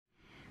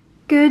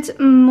Good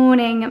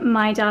morning,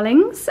 my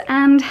darlings,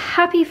 and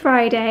happy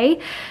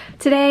Friday.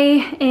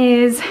 Today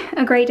is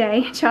a great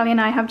day. Charlie and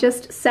I have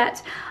just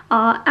set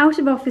our out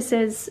of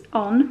offices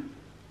on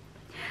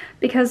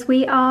because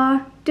we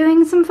are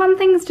doing some fun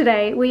things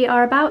today. We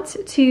are about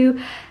to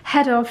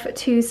head off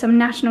to some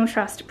National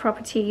Trust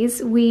properties.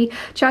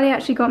 Charlie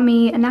actually got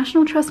me a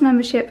National Trust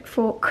membership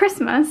for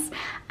Christmas,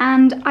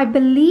 and I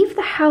believe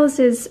the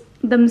houses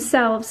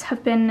themselves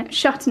have been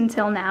shut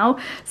until now,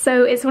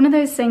 so it's one of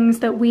those things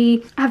that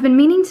we have been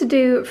meaning to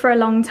do for a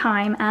long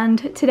time,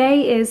 and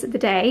today is the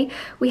day.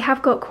 We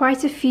have got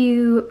quite a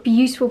few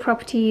beautiful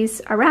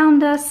properties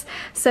around us,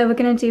 so we're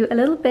going to do a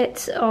little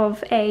bit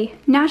of a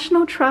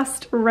National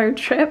Trust road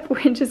trip,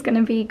 which is going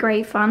to be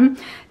great fun.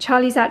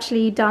 Charlie's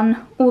actually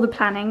done all the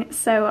planning,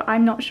 so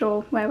I'm not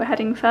sure where we're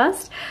heading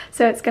first,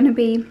 so it's going to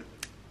be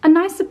a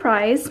nice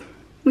surprise.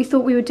 We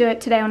thought we would do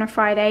it today on a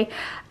Friday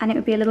and it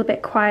would be a little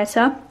bit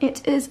quieter.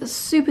 It is a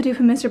super duper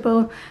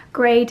miserable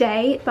grey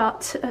day,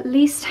 but at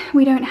least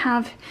we don't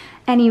have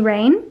any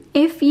rain.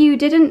 If you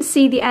didn't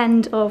see the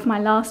end of my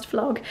last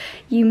vlog,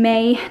 you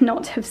may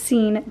not have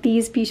seen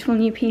these beautiful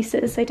new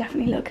pieces. They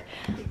definitely look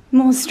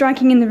more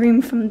striking in the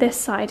room from this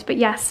side. But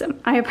yes,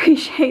 I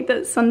appreciate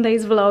that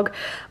Sunday's vlog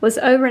was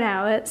over an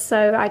hour,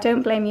 so I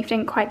don't blame you if you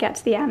didn't quite get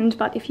to the end.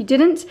 But if you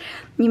didn't,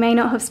 you may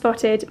not have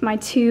spotted my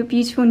two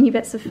beautiful new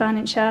bits of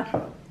furniture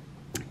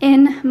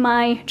in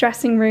my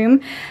dressing room,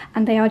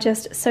 and they are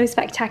just so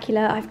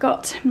spectacular. I've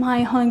got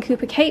my Holland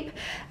Cooper cape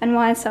and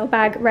YSL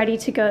bag ready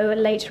to go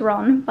later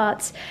on,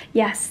 but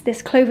yes,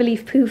 this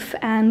cloverleaf poof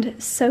and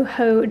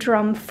Soho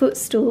drum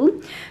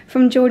footstool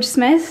from George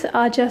Smith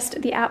are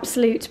just the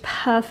absolute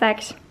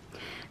perfect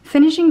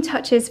finishing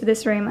touches for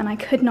this room, and I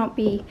could not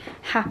be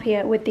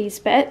happier with these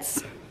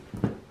bits.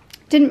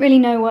 Didn't really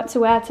know what to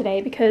wear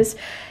today because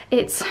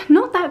it's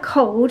not that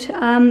cold,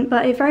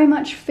 but it very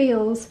much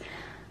feels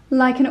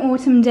like an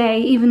autumn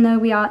day, even though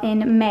we are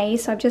in May.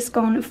 So I've just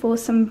gone for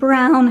some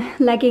brown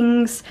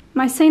leggings.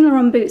 My Saint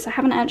Laurent boots, I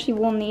haven't actually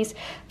worn these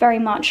very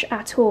much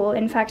at all.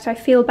 In fact, I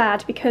feel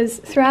bad because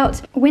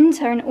throughout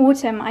winter and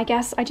autumn, I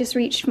guess I just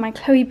reached for my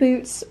Chloe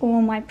boots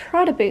or my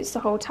Prada boots the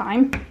whole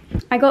time.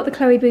 I got the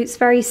Chloe boots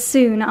very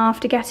soon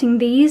after getting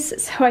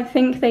these, so I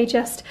think they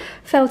just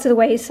fell to the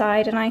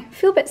wayside and I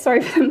feel a bit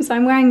sorry for them, so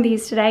I'm wearing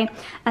these today.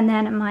 And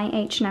then my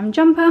H&M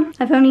jumper.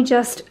 I've only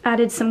just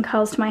added some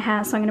curls to my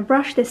hair, so I'm going to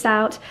brush this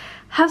out,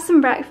 have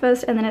some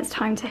breakfast, and then it's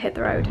time to hit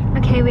the road.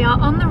 Okay, we are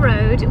on the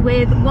road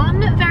with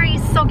one very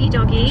soggy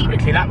doggy.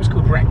 Quickly, that was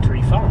called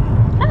Rectory Farm.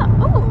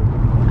 Oh,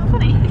 how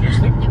funny.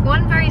 Interesting.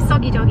 One very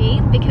soggy doggy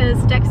because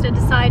Dexter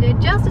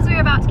decided, just as we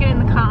were about to get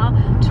in the car,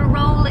 to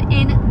roll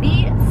in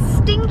the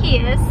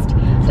stinkiest,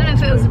 I don't know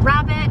if it was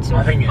rabbit or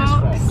I think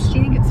fox. It's fox. Do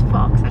you think it's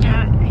fox? I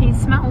don't know. He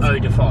smells Eau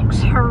de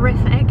fox.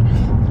 horrific.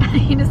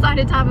 He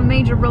decided to have a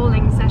major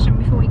rolling session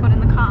before we got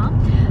in the car.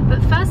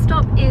 But first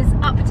stop is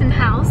Upton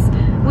House,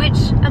 which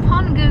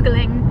upon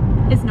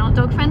Googling is not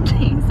dog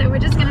friendly. So we're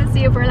just going to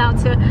see if we're allowed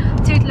to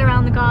tootle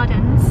around the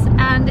gardens.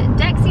 And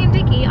Dexy and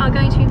Dicky are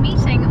going to be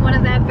meeting one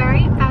of their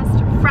very best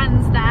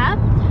friends there,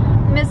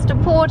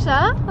 Mr. Porter.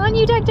 Aren't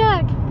you, Deg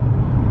Deg?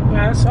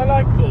 Yes, I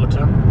like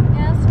Porter.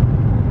 Yes.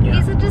 Yeah.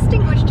 He's a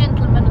distinguished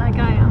gentleman like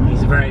I am.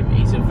 He's a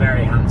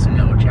very handsome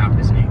little chap,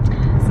 isn't he?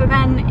 So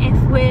then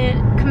if we're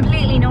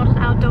completely not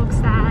allowed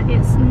dogs there,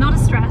 it's not a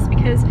stress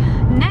because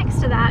next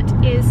to that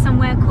is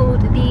somewhere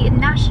called the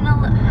National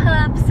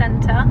Herb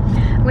Centre,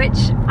 which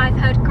I've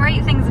heard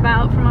great things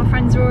about from our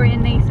friends Rory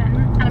and Nathan,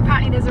 and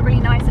apparently there's a really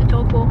nice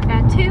dog walk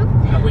there too.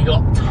 Have we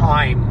got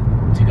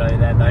time to go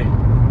there though?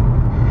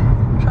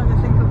 I'm trying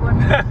to think of one.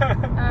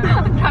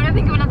 I'm trying to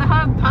think of another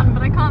herb pun,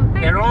 but I can't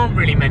think. There aren't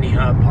really many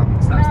herb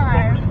puns, that's the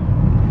problem.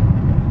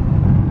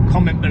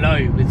 Comment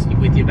below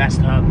with your best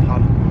herb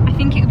pun. I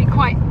think it would be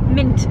quite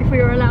mint if we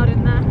were allowed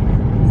in there.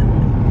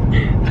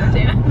 Oh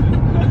dear.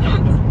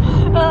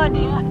 Oh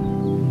dear.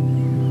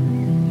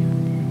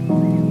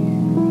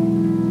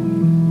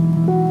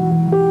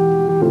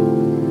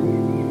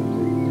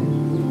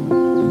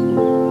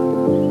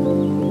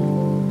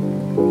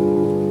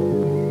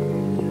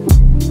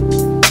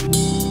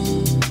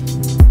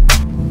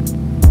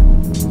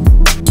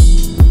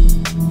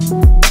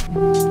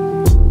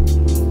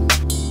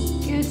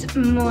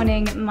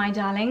 Morning, my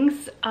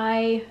darlings.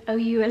 I owe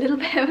you a little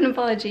bit of an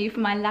apology for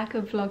my lack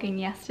of vlogging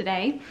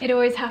yesterday. It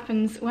always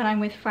happens when I'm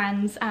with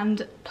friends,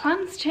 and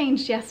plans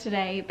changed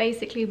yesterday.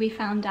 Basically, we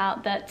found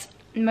out that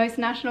most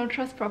National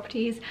Trust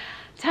properties,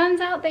 turns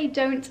out they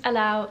don't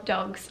allow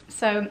dogs.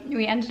 So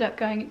we ended up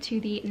going to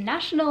the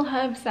National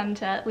Herb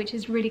Centre, which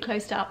is really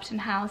close to Upton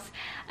House,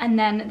 and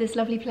then this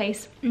lovely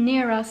place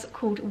near us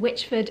called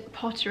Witchford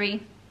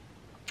Pottery.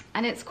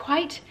 And it's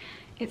quite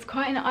an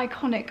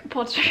iconic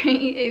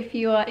pottery if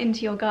you are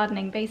into your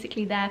gardening.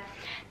 Basically their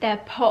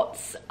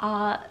pots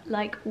are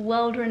like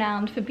world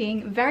renowned for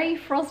being very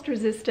frost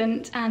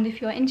resistant, and if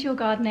you're into your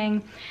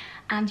gardening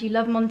and you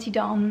love Monty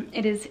Dom,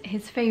 it is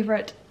his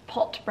favourite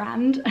pot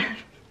brand.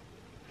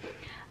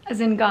 As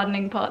in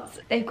gardening pots.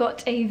 They've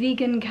got a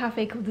vegan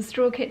cafe called the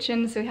Straw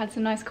Kitchen, so we had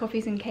some nice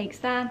coffees and cakes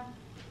there.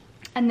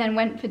 and then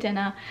went for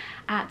dinner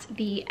at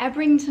the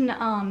Ebrington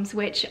Arms,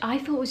 which I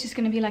thought was just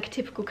going to be like a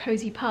typical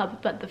cozy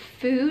pub, but the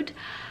food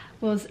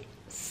was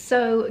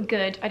so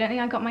good. I don't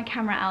think I got my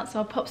camera out, so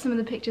I'll pop some of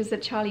the pictures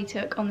that Charlie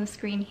took on the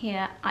screen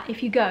here.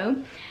 If you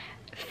go,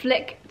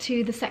 flick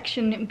to the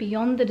section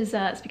beyond the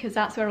desserts, because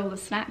that's where all the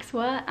snacks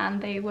were,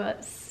 and they were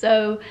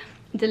so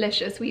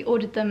delicious. We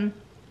ordered them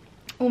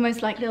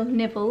almost like little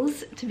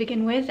nibbles to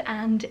begin with,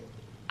 and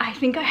I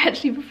think I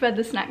actually preferred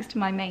the snacks to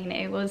my main.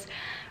 It was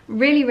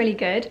really, really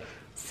good.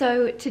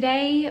 So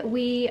today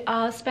we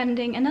are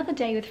spending another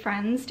day with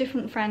friends,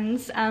 different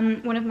friends,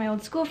 one of my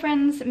old school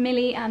friends,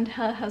 Millie, and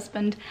her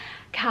husband,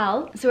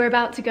 Cal. So we're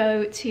about to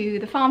go to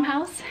the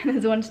farmhouse.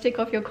 There's one to tick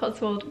off your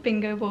Cotswold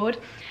bingo board.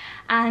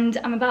 And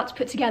I'm about to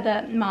put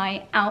together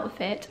my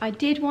outfit. I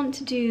did want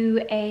to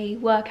do a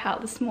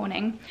workout this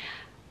morning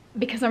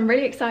because I'm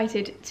really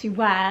excited to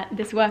wear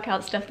this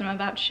workout stuff that I'm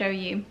about to show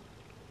you.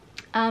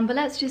 But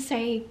let's just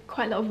say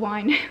quite a lot of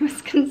wine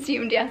was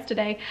consumed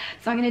yesterday,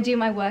 so I'm going to do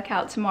my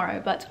workout tomorrow.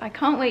 But I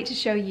can't wait to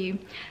show you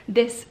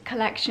this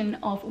collection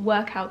of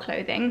workout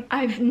clothing.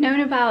 I've known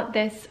about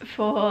this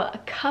for a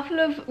couple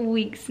of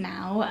weeks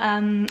now,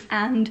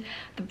 and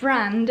the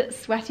brand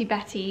Sweaty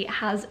Betty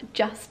has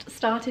just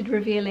started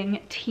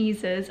revealing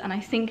teasers, and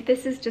I think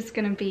this is just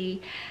going to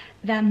be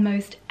their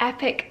most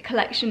epic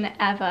collection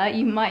ever.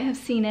 You might have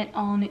seen it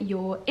on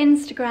your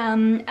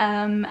Instagram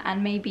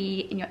and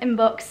maybe in your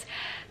inbox.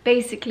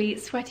 Basically,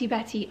 Sweaty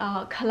Betty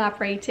are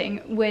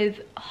collaborating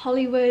with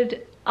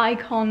Hollywood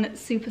icon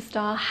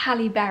superstar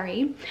Halle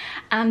Berry,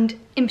 and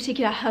in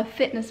particular her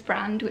fitness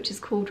brand, which is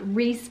called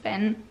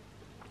Respin,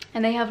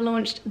 and they have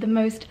launched the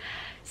most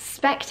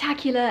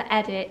spectacular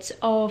edit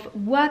of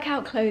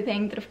workout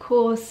clothing that, of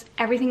course,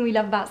 everything we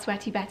love about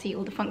Sweaty Betty,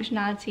 all the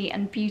functionality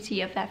and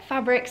beauty of their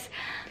fabrics,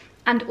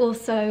 and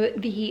also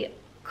the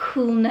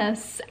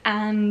coolness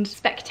and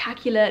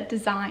spectacular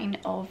design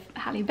of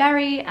Halle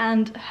Berry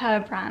and her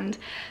brand.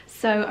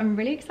 So I'm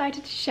really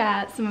excited to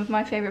share some of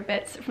my favorite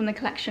bits from the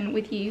collection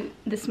with you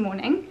this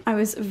morning. I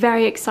was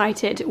very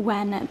excited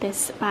when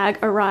this bag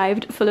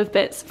arrived full of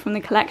bits from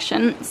the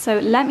collection. So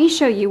let me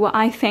show you what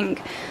I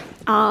think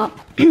are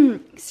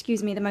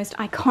excuse me, the most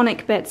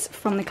iconic bits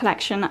from the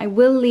collection. I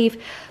will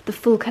leave the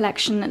full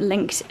collection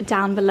linked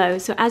down below.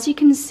 So as you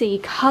can see,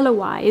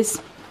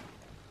 color-wise,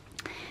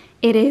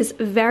 it is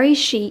very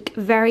chic,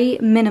 very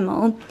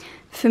minimal.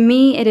 For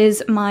me, it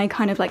is my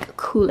kind of like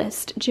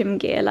coolest gym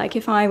gear. Like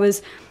if I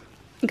was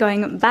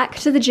going back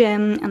to the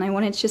gym and I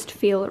wanted to just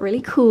feel really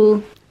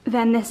cool,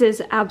 then this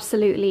is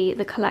absolutely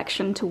the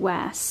collection to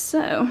wear.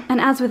 So, and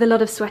as with a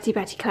lot of Sweaty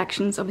Betty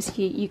collections,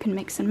 obviously you can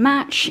mix and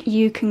match.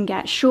 You can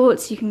get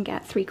shorts, you can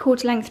get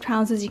 3/4 length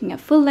trousers, you can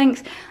get full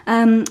length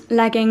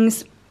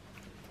leggings.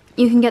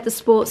 You can get the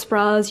sports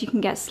bras, you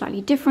can get slightly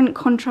different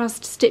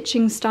contrast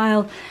stitching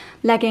style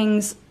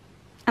leggings.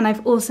 And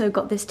I've also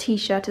got this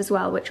t-shirt as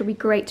well, which will be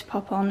great to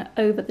pop on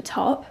over the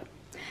top.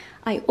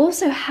 I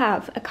also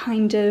have a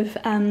kind of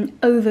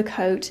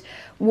overcoat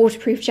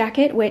waterproof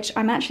jacket, which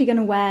I'm actually going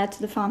to wear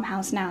to the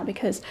farmhouse now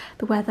because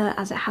the weather,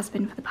 as it has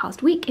been for the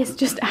past week, is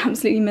just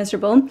absolutely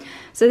miserable.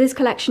 So this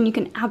collection you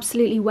can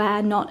absolutely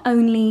wear not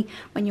only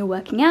when you're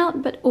working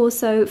out, but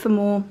also for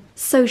more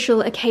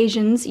social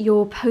occasions,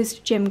 your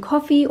post-gym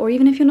coffee, or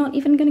even if you're not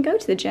even going to go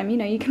to the gym, you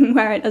know, you can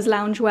wear it as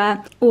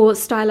loungewear or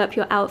style up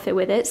your outfit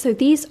with it. So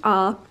these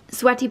are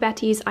Sweaty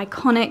Betty's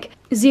iconic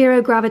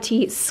zero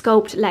gravity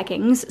sculpt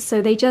leggings.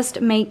 So they just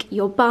make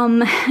your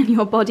bum and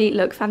your body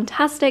look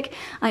fantastic.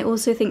 I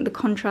also think the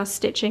contrast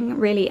stitching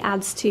really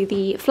adds to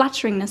the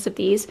flatteringness of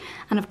these,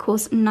 and of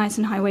course nice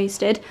and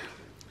high-waisted.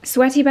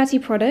 Sweaty Betty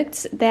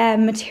products, their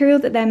material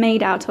that they're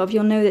made out of,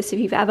 you'll know this if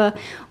you've ever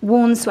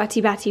worn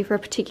Sweaty Betty for a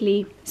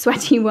particularly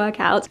sweaty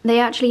workout, they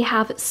actually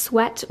have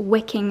sweat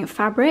wicking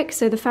fabric.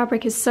 So the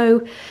fabric is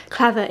so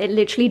clever, it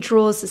literally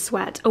draws the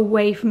sweat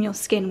away from your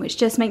skin, which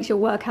just makes your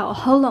workout a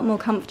whole lot more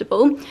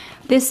comfortable.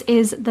 This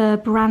is the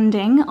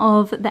branding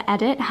of the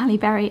edit, Halle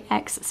Berry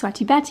x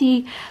Sweaty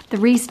Betty, the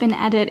Respin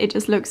edit. It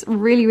just looks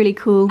really, really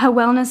cool. Her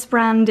wellness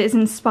brand is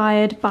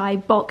inspired by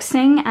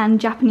boxing and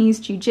Japanese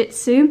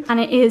jiu-jitsu, and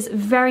it is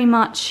very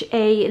much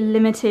a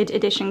limited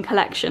edition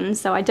collection.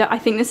 So I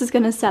think this is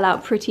going to sell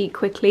out pretty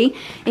quickly.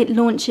 It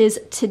launches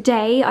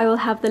today. I will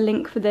have the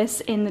link for this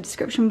in the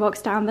description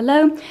box down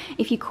below.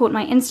 If you caught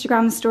my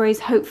Instagram stories,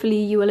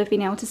 hopefully you will have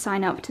been able to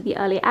sign up to the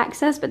early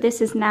access, but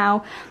this is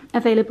now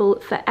available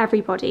for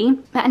everybody.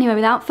 But anyway,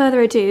 without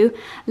further ado,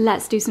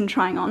 let's do some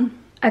trying on.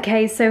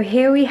 Okay, so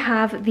here we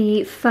have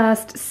the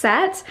first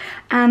set,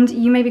 and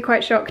you may be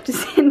quite shocked to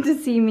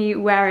see me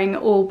wearing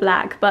all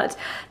black, but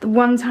the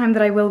one time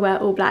that I will wear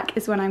all black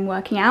is when I'm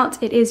working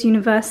out. It is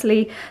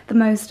universally the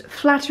most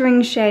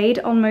flattering shade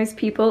on most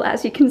people.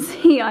 As you can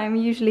see, I am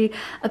usually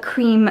a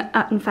cream.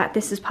 In fact,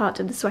 this is part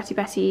of the Sweaty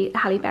Betty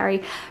Halle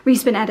Berry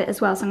Respin edit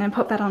as well, so I'm going to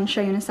pop that on and show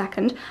you in a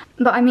second.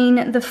 But I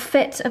mean, the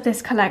fit of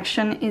this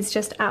collection is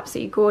just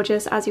absolutely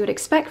gorgeous, as you would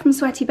expect from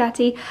Sweaty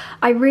Betty.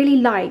 I really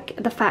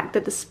like the fact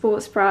that the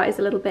sports bra is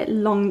a little bit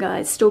longer.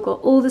 It's still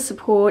got all the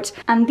support,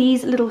 and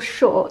these little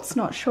shorts,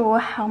 not sure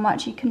how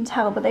much you can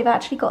tell, but they've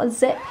actually got a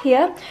zip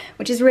here,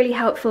 which is really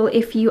helpful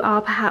if you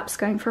are perhaps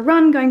going for a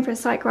run, going for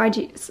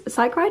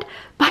a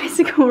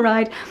bicycle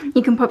ride.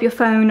 You can pop your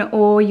phone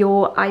or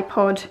your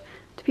iPod.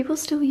 Do people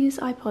still use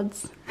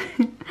iPods?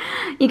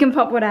 You can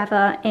pop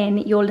whatever in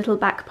your little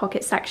back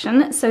pocket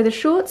section. So the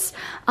shorts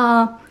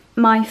are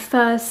my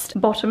first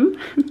bottom.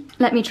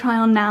 Let me try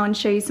on now and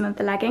show you some of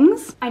the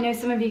leggings. I know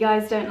some of you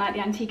guys don't like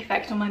the antique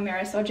effect on my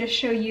mirror, so I'll just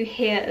show you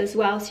here as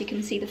well so you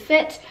can see the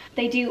fit.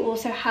 They do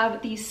also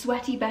have the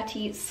Sweaty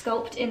Betty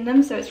sculpt in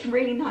them, so it's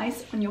really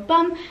nice on your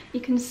bum. You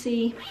can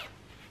see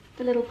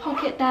the little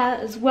pocket there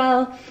as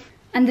well.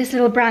 And this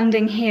little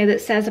branding here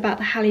that says about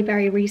the Halle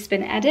Berry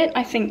respin edit,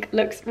 I think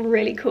looks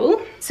really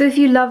cool. So if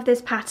you love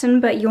this pattern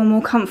but you're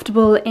more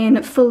comfortable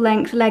in full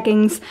length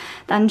leggings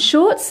than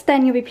shorts,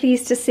 then you'll be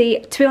pleased to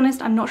see, to be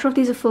honest, I'm not sure if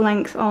these are full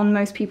length on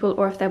most people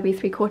or if they'll be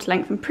 3/4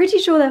 length. I'm pretty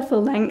sure they're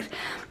full length.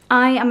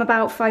 I am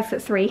about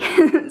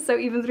 5'3", so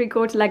even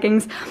 3/4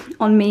 leggings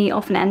on me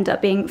often end up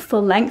being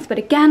full length. But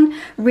again,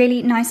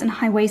 really nice and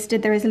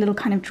high-waisted. There is a little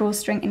kind of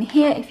drawstring in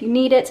here if you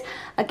need it.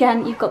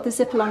 Again, you've got the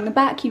zip along the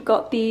back, you've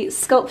got the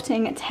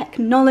sculpting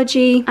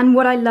technology. And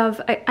what I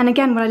love, and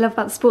again, what I love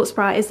about the sports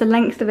bra is the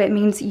length of it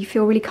means you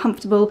feel really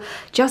comfortable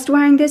just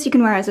wearing this. You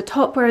can wear it as a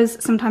top, whereas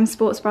sometimes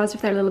sports bras,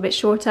 if they're a little bit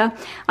shorter,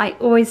 I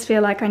always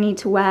feel like I need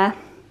to wear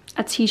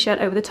a t-shirt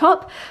over the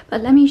top.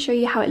 But let me show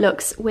you how it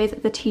looks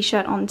with the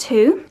t-shirt on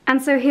too. And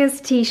so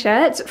here's the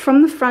t-shirt.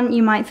 From the front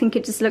you might think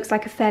it just looks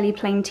like a fairly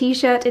plain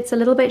t-shirt. It's a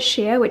little bit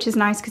sheer, which is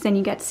nice because then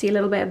you get to see a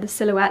little bit of the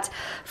silhouette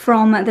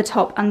from the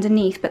top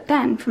underneath. But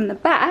then from the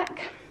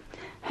back,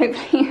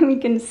 hopefully we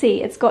can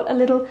see, it's got a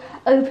little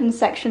open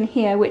section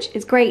here, which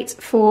is great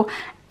for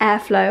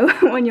airflow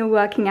when you're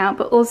working out,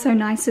 but also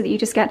nice so that you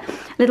just get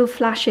little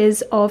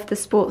flashes of the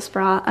sports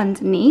bra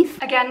underneath.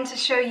 Again, to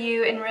show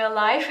you in real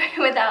life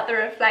without the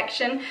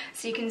reflection,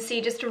 so you can see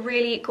just a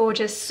really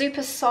gorgeous,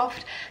 super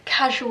soft,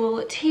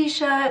 casual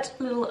t-shirt,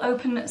 little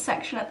open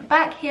section at the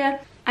back here,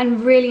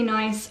 and really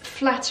nice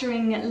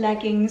flattering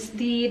leggings.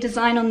 The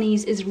design on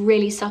these is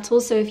really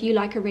subtle, so if you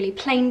like a really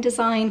plain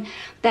design,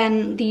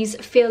 then these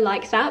feel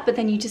like that, but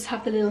then you just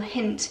have the little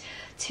hint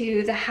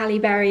to the Halle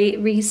Berry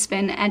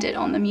respin edit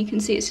on them. You can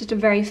see it's just a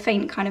very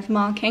faint kind of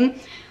marking.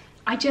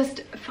 I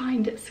just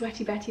find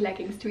Sweaty Betty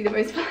leggings to be the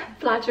most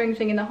flattering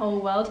thing in the whole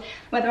world.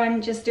 Whether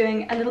I'm just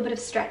doing a little bit of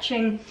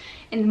stretching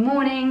in the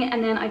morning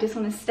and then I just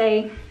want to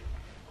stay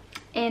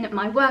in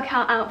my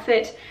workout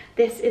outfit,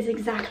 this is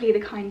exactly the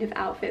kind of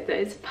outfit that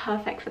is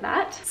perfect for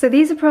that. So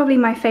these are probably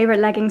my favorite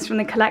leggings from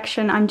the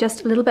collection. I'm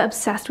just a little bit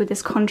obsessed with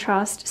this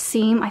contrast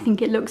seam. I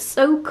think it looks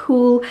so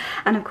cool.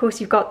 And of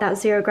course you've got that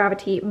zero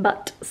gravity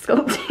butt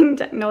sculpting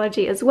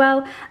technology as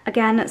well.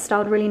 Again,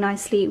 styled really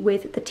nicely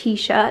with the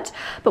t-shirt.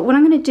 But what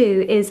I'm gonna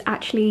do is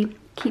actually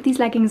keep these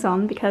leggings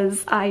on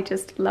because I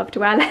just love to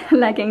wear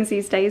leggings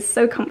these days.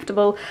 So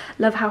comfortable,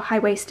 love how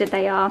high-waisted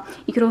they are.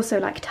 You could also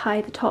like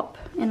tie the top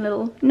in a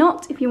little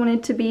knot if you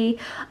wanted to be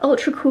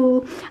ultra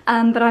cool,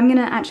 but I'm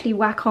gonna actually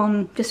whack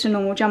on just a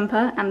normal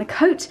jumper and the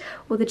coat,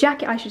 or the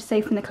jacket I should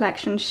say, from the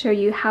collection to show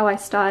you how I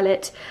style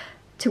it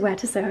to wear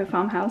to Soho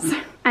Farmhouse.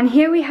 And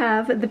here we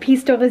have the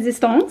piece de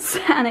resistance,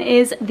 and it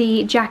is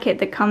the jacket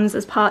that comes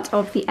as part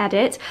of the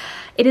edit.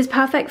 It is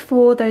perfect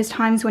for those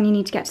times when you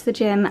need to get to the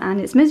gym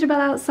and it's miserable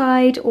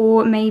outside,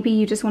 or maybe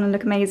you just want to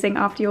look amazing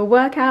after your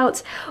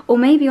workout, or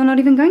maybe you're not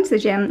even going to the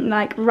gym.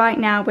 Like right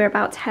now we're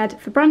about to head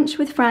for brunch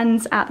with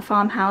friends at the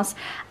farmhouse,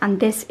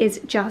 and this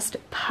is just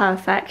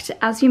perfect.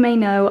 As you may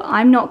know,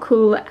 I'm not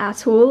cool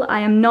at all.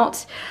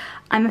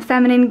 I'm a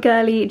feminine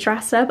girly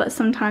dresser, but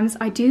sometimes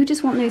I do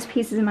just want those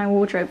pieces in my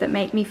wardrobe that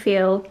make me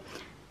feel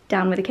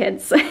down with the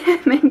kids,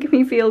 make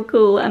me feel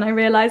cool, and I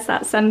realise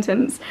that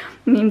sentence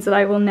means that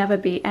I will never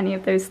be any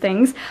of those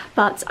things.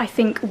 But I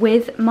think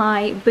with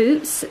my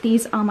boots,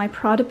 these are my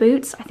Prada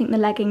boots, I think the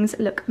leggings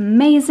look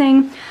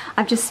amazing.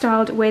 I've just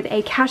styled with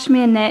a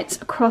cashmere knit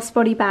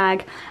crossbody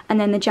bag and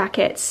then the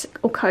jacket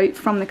or coat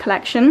from the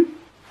collection.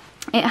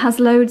 It has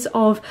loads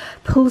of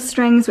pull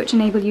strings which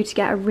enable you to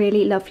get a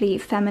really lovely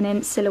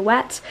feminine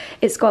silhouette.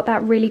 It's got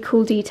that really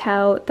cool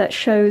detail that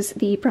shows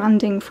the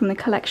branding from the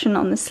collection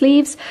on the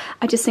sleeves.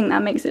 I just think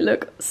that makes it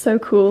look so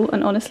cool,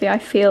 and honestly I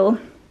feel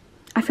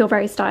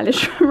very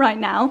stylish right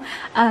now.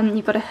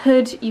 You've got a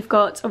hood, you've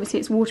got, obviously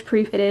it's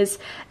waterproof, it is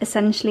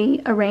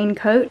essentially a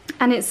raincoat,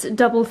 and it's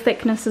double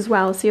thickness as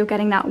well, so you're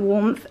getting that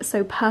warmth,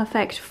 so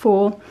perfect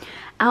for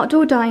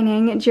outdoor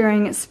dining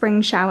during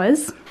spring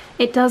showers.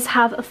 It does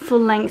have a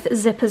full-length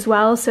zip as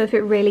well, so if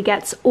it really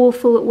gets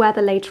awful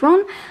weather later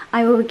on,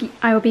 I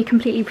will be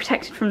completely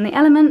protected from the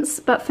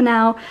elements. But for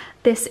now,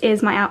 this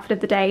is my outfit of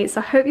the day.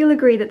 So I hope you'll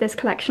agree that this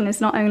collection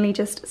is not only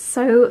just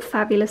so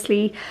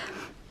fabulously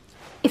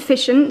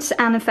efficient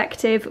and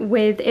effective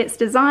with its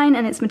design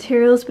and its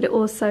materials, but it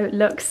also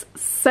looks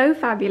so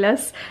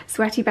fabulous.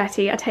 Sweaty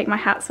Betty, I take my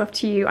hats off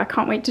to you. I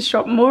can't wait to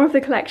shop more of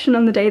the collection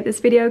on the day this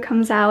video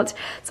comes out.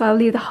 So I'll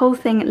leave the whole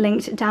thing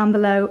linked down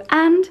below,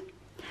 and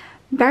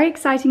Very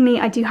excitingly,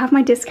 I do have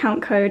my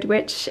discount code,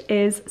 which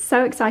is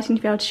so exciting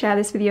to be able to share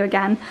this with you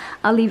again.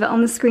 I'll leave it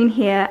on the screen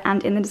here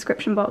and in the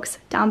description box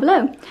down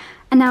below.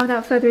 And now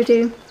without further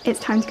ado, it's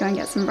time to go and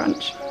get some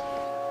brunch.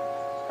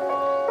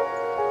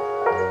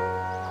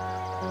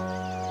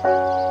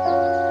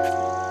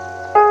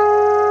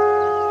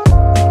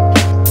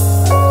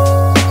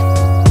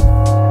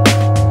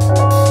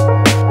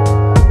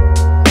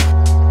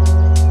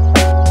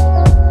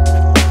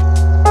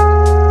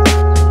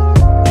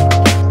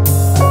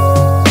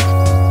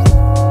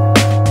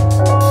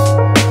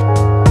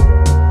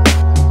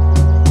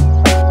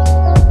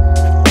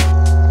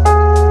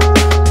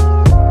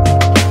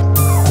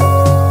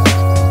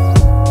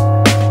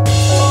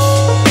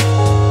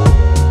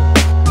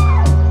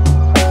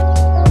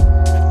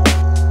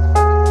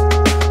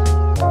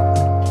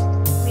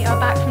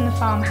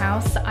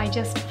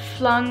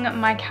 Flung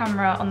my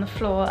camera on the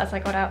floor as I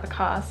got out of the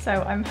car,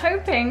 so I'm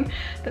hoping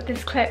that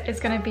this clip is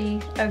going to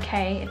be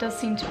okay. It does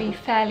seem to be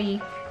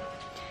fairly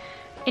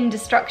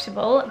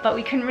indestructible, but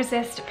we couldn't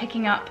resist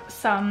picking up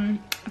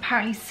some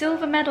apparently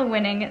silver medal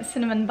winning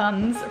cinnamon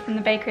buns from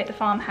the bakery at the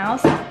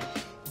farmhouse.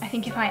 I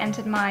think if I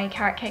entered my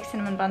carrot cake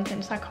cinnamon buns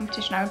into that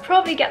competition, I would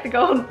probably get the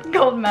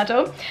gold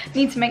medal.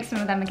 Need to make some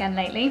of them again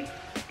lately.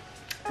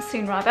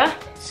 Soon rather.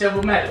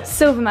 Silver medal?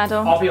 Silver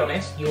medal. I'll be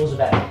honest, yours are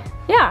better.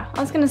 Yeah, I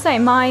was gonna say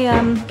my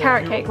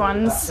carrot cake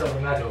ones. Silver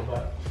medal,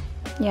 but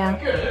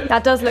yeah,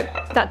 that does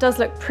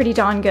look pretty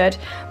darn good.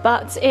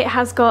 But it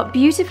has got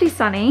beautifully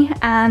sunny,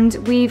 and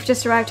we've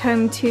just arrived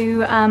home to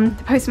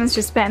the postman's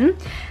just been.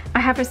 I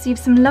have received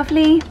some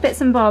lovely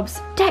bits and bobs.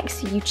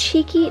 Dexy, you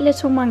cheeky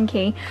little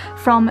monkey,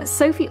 from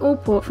Sophie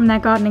Allport from their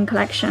gardening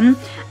collection.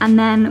 And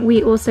then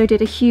we also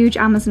did a huge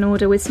Amazon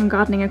order with some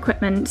gardening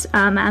equipment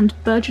and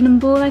Burgeon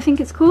Ball, I think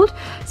it's called.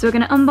 So we're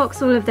gonna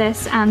unbox all of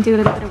this and do a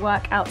little bit of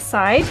work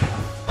outside.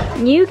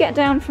 You get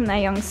down from there,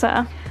 young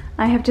sir.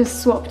 I have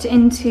just swapped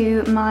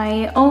into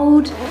my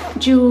old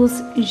Jules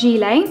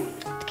gilet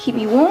to keep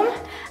me warm.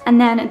 And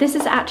then this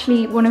is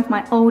actually one of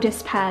my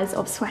oldest pairs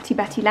of Sweaty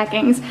Betty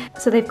leggings.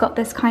 So they've got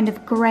this kind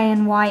of grey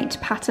and white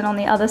pattern on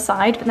the other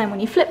side, but then when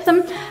you flip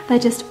them, they're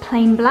just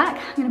plain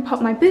black. I'm gonna pop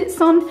my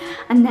boots on,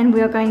 and then we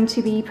are going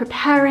to be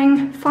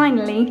preparing,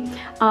 finally,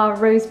 our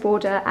rose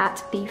border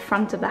at the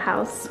front of the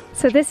house.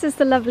 So this is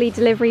the lovely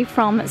delivery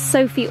from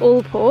Sophie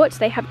Allport.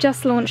 They have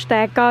just launched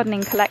their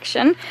gardening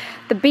collection.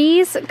 The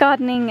bees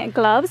gardening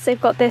gloves,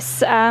 they've got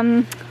this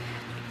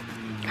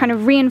kind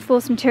of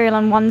reinforced material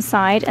on one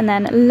side and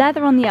then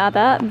leather on the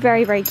other.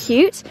 Very, very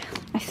cute.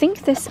 I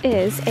think this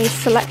is a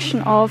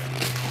selection of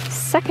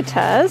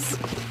secateurs.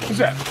 What's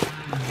that?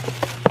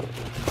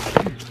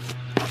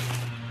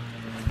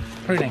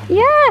 Pruning.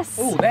 Yes!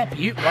 Oh, they're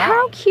beautiful. Wow.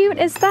 How cute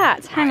is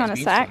that? Hang on a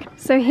sec.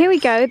 So here we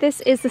go.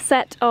 This is the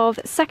set of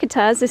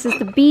secateurs. This is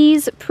the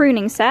bees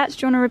pruning set. Do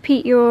you want to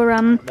repeat your...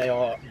 They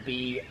are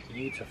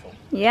beautiful.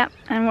 Yep.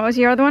 And what was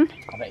your other one?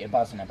 I bet you're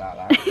buzzing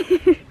about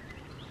that.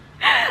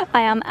 I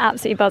am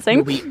absolutely buzzing.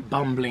 You'll be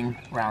bumbling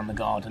around the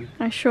garden.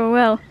 I sure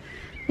will.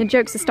 Your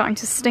jokes are starting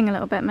to sting a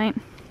little bit, mate.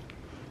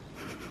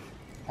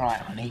 Alright,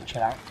 honey,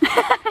 chill out.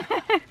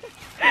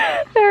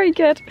 Very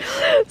good.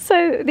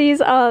 So these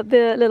are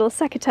the little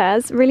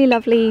secateurs, really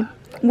lovely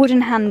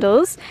wooden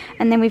handles.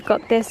 And then we've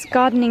got this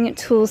gardening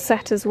tool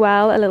set as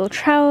well, a little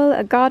trowel,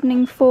 a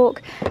gardening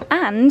fork,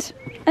 and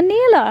a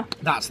kneeler.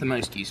 That's the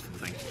most useful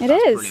thing. It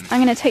is. Brilliant.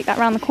 I'm going to take that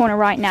around the corner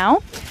right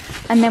now.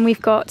 And then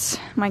we've got,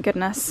 my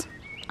goodness,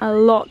 a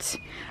lot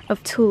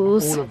of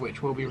tools. All of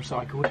which will be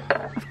recycled.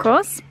 Of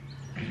course.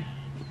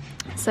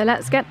 So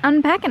let's get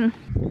unpacking.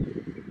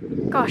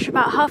 Gosh,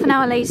 about half an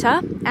hour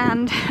later,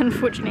 and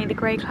unfortunately the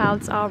grey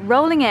clouds are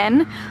rolling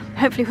in.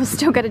 Hopefully we'll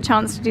still get a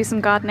chance to do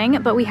some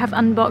gardening, but we have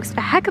unboxed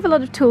a heck of a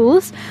lot of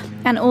tools,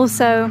 and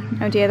also,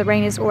 oh dear, the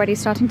rain is already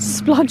starting to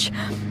splodge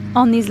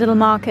on these little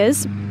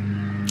markers.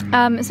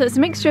 So it's a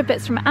mixture of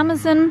bits from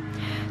Amazon,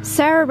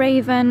 Sarah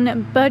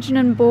Raven,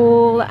 Burgeon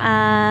Ball,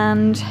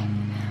 and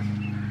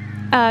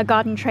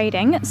Garden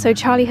Trading. So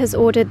Charlie has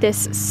ordered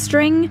this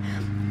string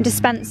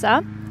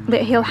dispenser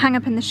that he'll hang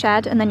up in the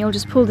shed, and then you'll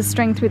just pull the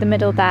string through the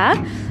middle there.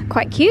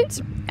 Quite cute.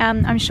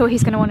 I'm sure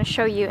he's going to want to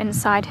show you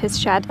inside his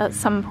shed at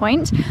some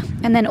point.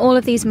 And then all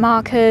of these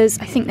markers,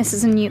 I think this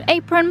is a new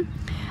apron,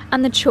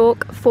 and the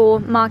chalk for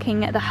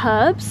marking the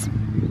herbs.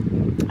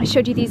 I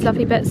showed you these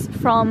lovely bits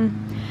from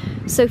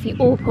Sophie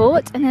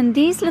Allport, and then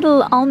these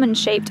little almond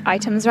shaped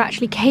items are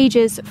actually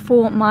cages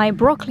for my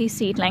broccoli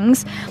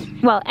seedlings.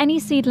 Well, any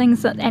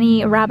seedlings that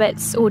any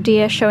rabbits or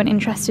deer show an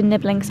interest in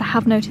nibbling, because I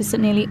have noticed that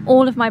nearly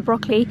all of my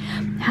broccoli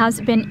has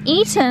been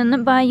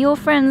eaten by your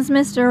friends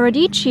Mr.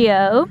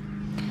 Radicchio.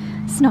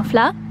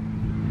 Snuffler.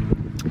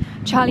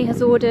 Charlie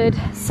has ordered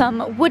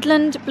some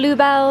woodland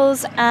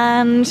bluebells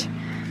and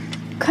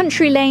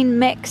country lane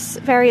mix,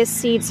 various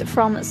seeds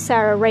from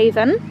Sarah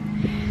Raven.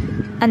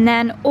 And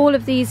then all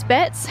of these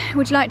bits,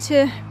 would you like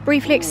to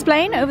briefly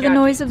explain over the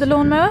noise of the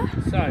lawnmower?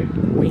 So,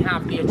 we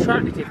have the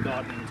attractive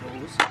gardening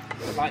tools,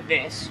 like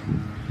this.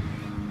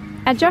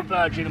 Edger.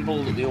 Burgeon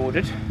Ball that we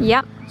ordered.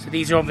 Yep. So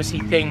these are obviously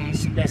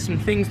things, there's some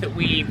things that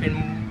we've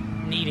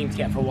been needing to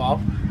get for a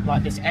while,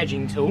 like this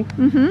edging tool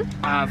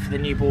for the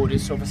new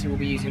borders. So obviously we'll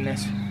be using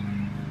this.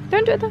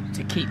 Don't do it though.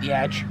 To keep the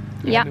edge.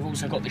 Yeah. We've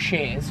also got the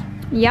shears.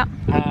 Yeah.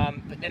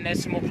 But then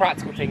there's some more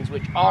practical things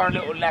which are a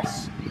little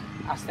less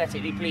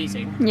aesthetically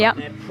pleasing. Yeah.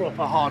 They're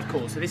proper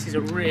hardcore. So this is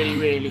a really,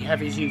 really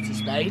heavy duty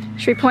spade.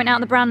 Should we point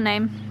out the brand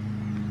name?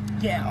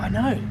 Yeah, I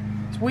know.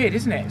 It's weird,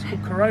 isn't it? It's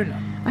called Corona.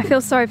 I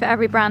feel sorry for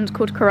every brand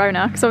called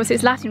Corona, because obviously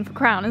it's Latin for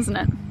crown, isn't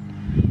it?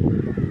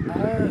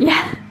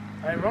 Yeah.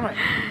 Oh, right.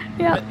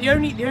 Yeah. But the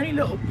only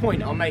little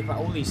point I'll make about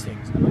all these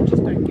things, and I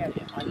just don't get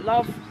it. I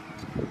love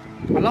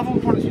all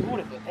the products we've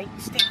ordered, but they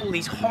stick all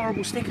these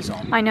horrible stickers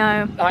on. I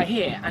know. Like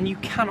here, and you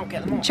cannot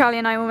get them off. Charlie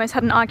and I almost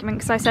had an argument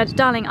because I said,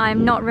 darling, I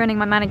am not ruining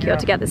my manicure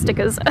to get the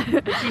stickers.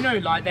 But you know,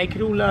 like, they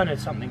could all learn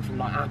something from,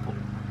 like, Apple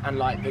and,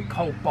 like, the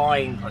whole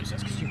buying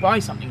process, because you buy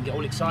something and get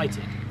all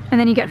excited. And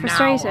then you get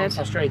frustrated. Now I'm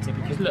frustrated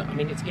because, look, I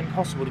mean, it's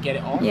impossible to get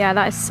it off. Yeah,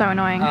 that is so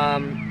annoying.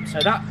 So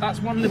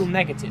that's one little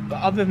negative, but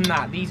other than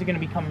that, these are going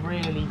to become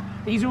really,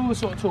 these are all the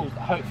sort of tools that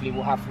hopefully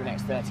we'll have for the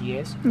next 30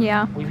 years.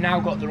 Yeah. We've now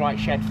got the right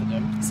shed for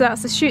them. So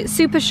that's a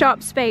super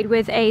sharp spade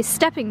with a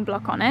stepping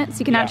block on it, so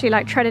you can actually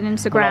like tread it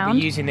into the ground. I'll be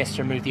using this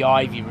to remove the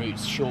ivy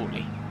roots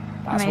shortly.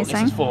 That's what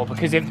this is for,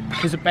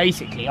 because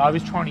basically I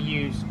was trying to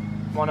use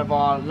one of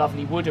our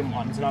lovely wooden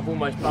ones and I've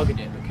almost buggered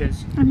it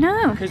because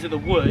because of the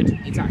wood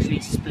it's actually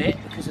split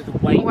because of the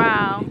weight.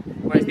 Wow,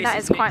 whereas this that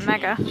is quite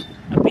mega.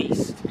 A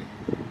beast.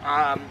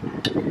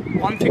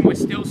 One thing we're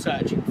still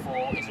searching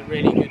for is a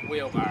really good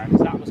wheelbarrow,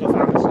 because that was off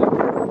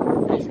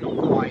Amazon. It's not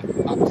quite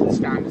up to the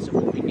standards of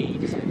what we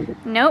need, is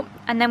it? Nope.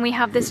 And then we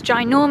have this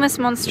ginormous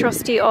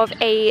monstrosity of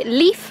a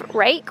leaf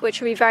rake, which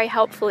will be very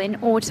helpful in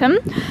autumn.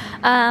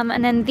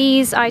 And then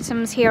these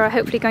items here are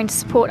hopefully going to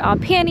support our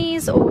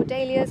peonies or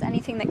dahlias,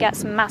 anything that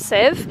gets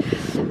massive.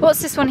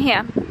 What's this one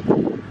here?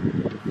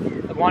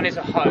 The one is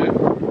a hoe,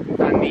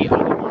 and the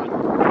other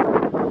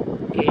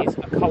one is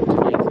a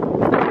cultivator.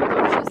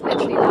 Which is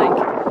literally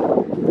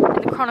like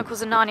in the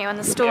Chronicles of Narnia when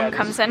the storm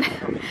comes in.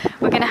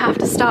 We're going to have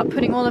to start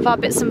putting all of our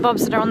bits and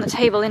bobs that are on the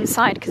table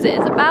inside because it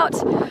is about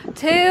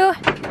to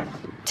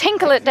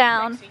tinkle it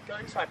down.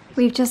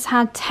 We've just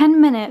had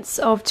 10 minutes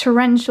of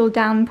torrential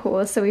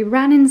downpour, so we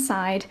ran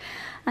inside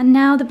and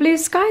now the blue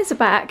skies are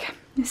back.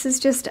 This is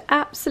just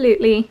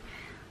absolutely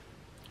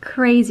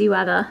crazy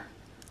weather.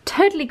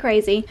 Totally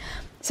crazy.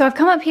 So I've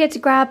come up here to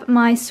grab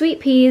my sweet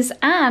peas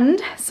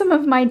and some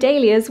of my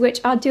dahlias,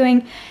 which are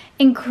doing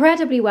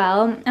incredibly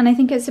well, and I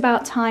think it's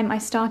about time I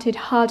started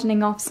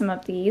hardening off some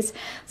of these.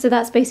 So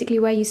that's basically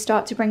where you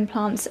start to bring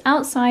plants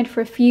outside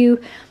for a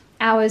few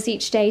hours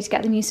each day to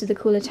get them used to the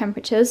cooler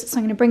temperatures. So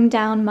I'm going to bring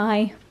down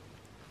my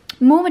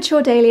more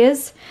mature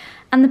dahlias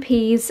and the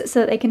peas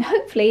so that they can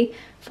hopefully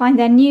find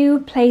their new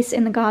place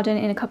in the garden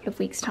in a couple of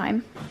weeks'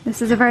 time.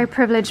 This is a very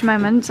privileged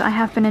moment. I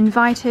have been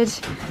invited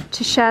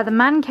to share the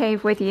man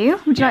cave with you.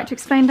 Would you like to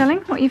explain, darling,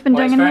 what you've been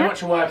doing in here?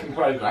 It's very much a work in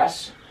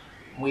progress.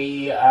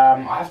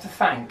 I have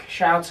to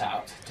shout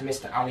out to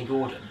Mr. Ali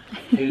Gordon,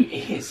 who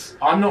is,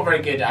 I'm not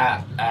very good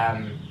at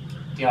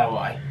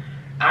DIY.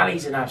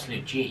 Ali's an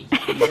absolute G.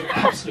 He's an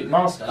absolute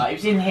master. Like, he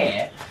was in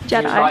here, he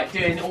was like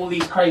doing all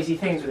these crazy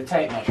things with a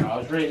tape measure. I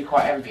was really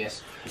quite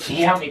envious. So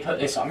he helped me put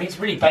this up. I mean, it's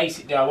really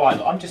basic DIY,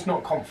 but I'm just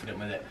not confident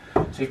with it.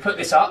 So we put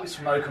this up, it's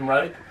from oak and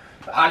rope,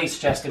 but Ali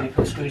suggested we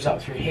put screws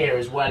up through here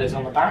as well as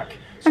on the back.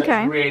 So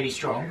it's really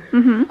strong.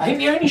 I think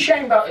the only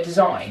shame about the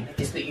design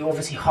is that you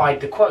obviously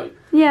hide the quote.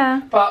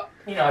 Yeah. But,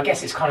 you know, I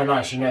guess it's kind of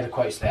nice, you know the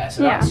quote's there.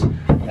 So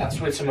that's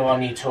with some of our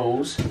new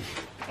tools.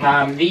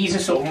 These are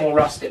sort of more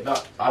rustic,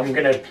 but I'm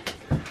going to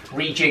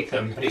rejig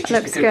them, but it's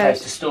just a good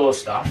place to store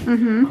stuff.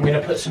 I'm going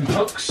to put some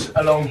hooks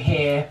along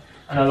here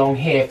and along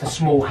here for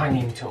small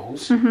hanging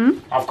tools.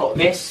 I've got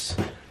this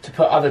to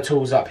put other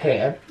tools up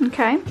here.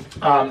 Okay.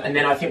 And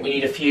then I think we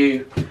need a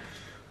few,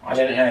 I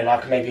don't know,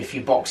 like maybe a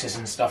few boxes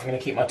and stuff. I'm going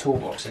to keep my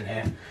toolbox in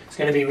here. It's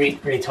going to be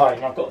really tight.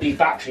 And I've got these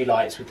battery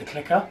lights with the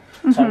clicker.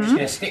 So I'm just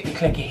going to stick the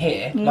clicker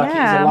here, like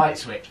it's a light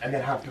switch, and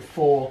then have the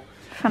four,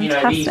 you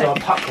know, these are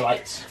puck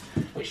lights,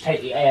 which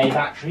take the AA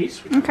batteries,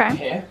 which are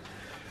here.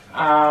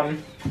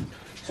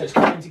 So it's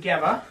coming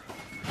together.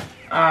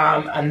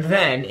 And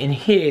then in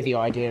here the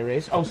idea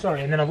is, oh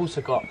sorry, and then I've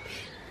also got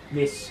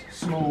this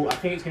small, I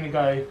think it's going to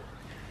go,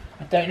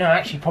 I don't know,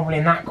 actually probably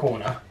in that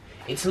corner.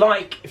 It's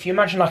like, if you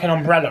imagine like an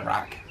umbrella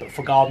rack, but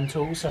for garden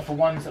tools, so for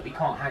ones that we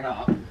can't hang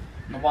up,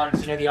 the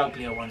ones, you know, the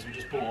uglier ones we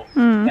just bought,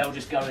 they'll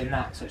just go in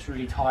that, so it's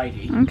really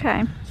tidy.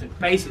 Okay. So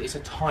basically it's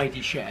a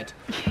tidy shed.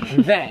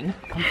 And then,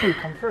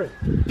 come through.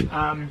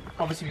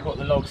 Obviously we've got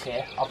the logs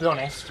here. I'll be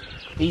honest,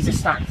 these are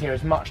stacked here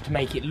as much to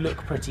make it look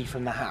pretty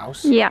from the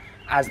house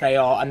as they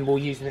are, and we'll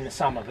use them in the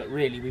summer, but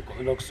really we've got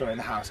the log store in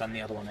the house and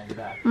the other one over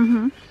there.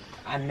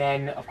 And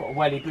then I've got a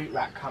welly boot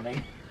rack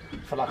coming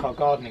for like our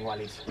gardening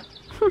wellies.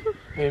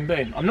 Boom,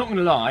 boom. I'm not going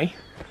to lie,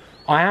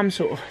 I am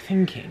sort of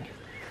thinking,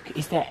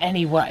 is there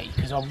any way,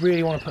 because I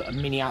really want to put a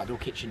mini outdoor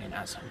kitchen in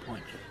at some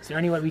point, is there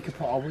any way we could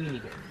put our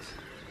wheelie bins?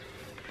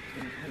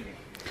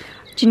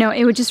 Do you know,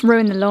 it would just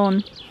ruin the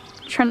lawn.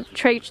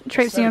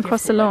 traipsing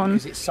across the lawn.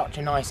 Because it's such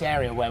a nice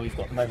area where we've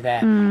got them over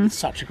there. It's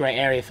such a great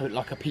area for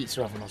like a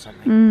pizza oven or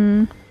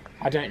something.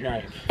 I don't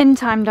know. In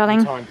time, darling.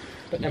 In time.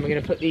 But then we're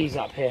going to put these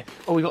up here.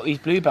 Oh, we got these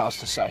bluebells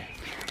to sow.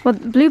 Well,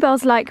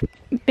 bluebells like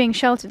being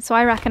sheltered, so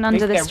I reckon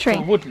under this tree.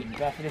 They're woodland,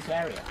 they're for this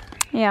area.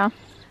 Yeah.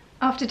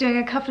 After doing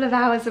a couple of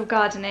hours of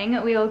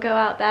gardening, we'll go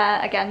out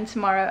there again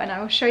tomorrow and I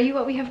will show you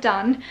what we have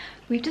done.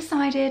 We've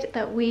decided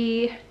that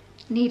we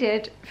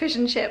needed fish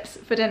and chips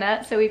for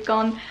dinner, so we've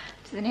gone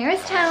to the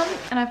nearest town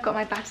and I've got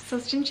my battered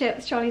sausage and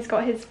chips. Charlie's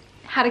got his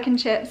haddock and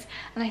chips,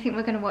 and I think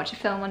we're going to watch a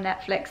film on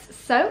Netflix.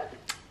 So,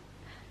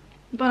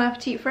 bon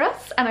appetit for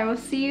us, and I will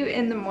see you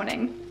in the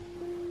morning.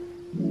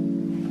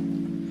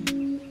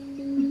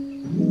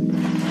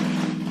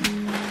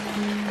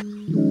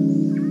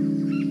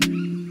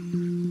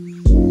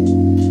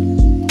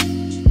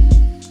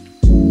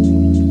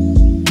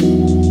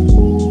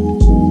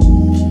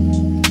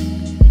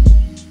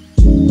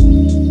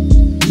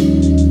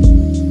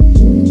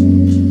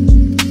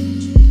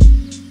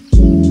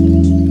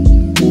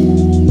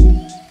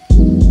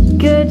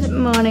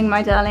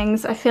 My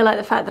darlings, I feel like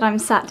the fact that I'm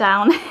sat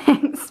down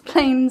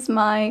explains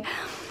my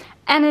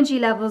energy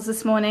levels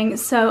this morning,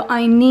 so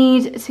I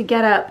need to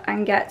get up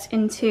and get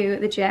into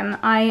the gym.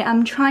 I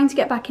am trying to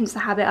get back into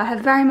the habit. I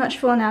have very much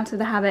fallen out of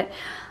the habit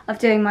of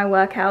doing my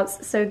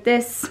workouts, so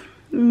this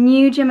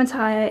new gym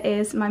attire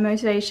is my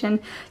motivation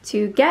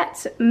to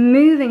get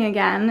moving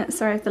again.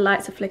 Sorry if the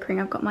lights are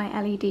flickering, I've got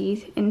my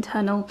LED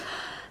internal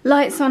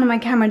lights on and my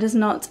camera does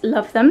not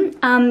love them,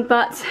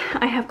 but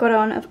I have got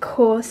on, of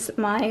course,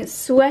 my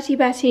Sweaty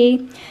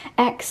Betty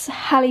X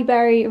Halle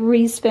Berry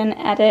Respin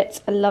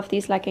Edit. I love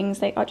these leggings.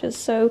 They are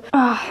just so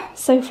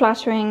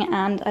flattering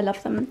and I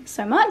love them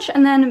so much.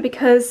 And then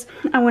because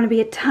I want to be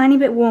a tiny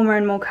bit warmer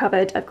and more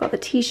covered, I've got the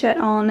t-shirt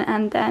on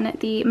and then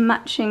the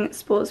matching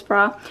sports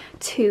bra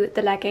to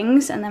the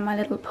leggings and then my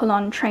little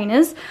pull-on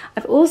trainers.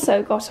 I've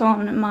also got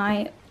on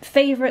my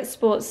favourite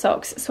sports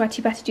socks.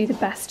 Sweaty Betty do the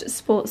best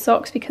sports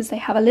socks because they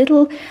have a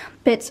little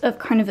bit of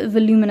kind of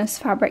voluminous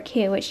fabric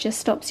here which just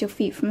stops your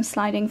feet from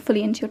sliding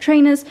fully into your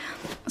trainers,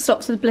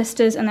 stops with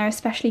blisters, and they're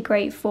especially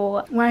great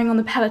for wearing on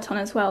the Peloton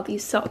as well,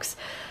 these socks.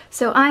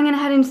 So I'm going to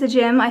head into the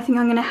gym. I think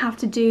I'm going to have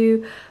to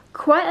do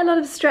quite a lot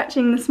of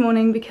stretching this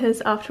morning because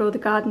after all the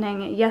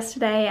gardening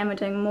yesterday and we're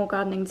doing more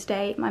gardening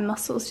today, my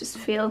muscles just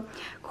feel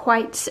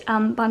quite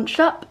bunched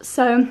up.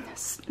 So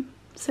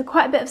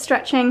quite a bit of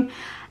stretching,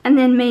 and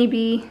then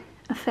maybe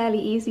a fairly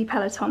easy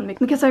Peloton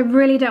because I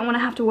really don't want to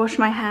have to wash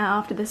my hair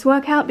after this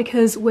workout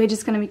because we're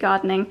just going to be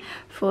gardening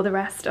for the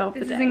rest of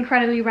the day. This is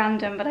incredibly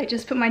random, but I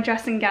just put my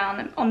dressing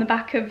gown on the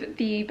back of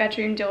the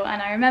bedroom door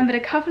and I remembered a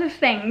couple of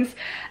things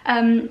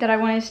that I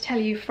wanted to tell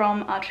you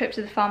from our trip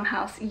to the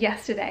farmhouse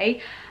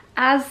yesterday.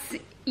 As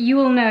you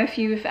will know if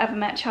you've ever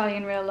met Charlie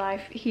in real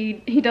life, he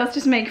does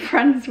just make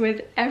friends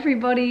with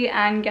everybody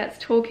and gets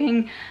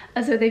talking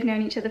as though they've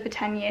known each other for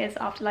 10 years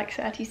after like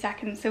 30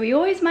 seconds. So we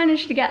always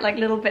manage to get like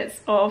little bits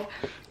of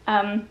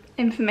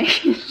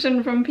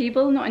information from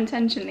people, not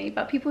intentionally,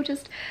 but people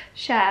just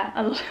share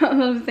a lot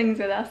of things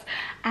with us.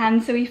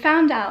 And so we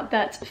found out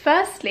that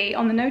firstly,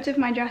 on the note of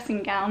my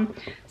dressing gown,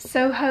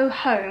 Soho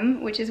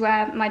Home, which is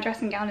where my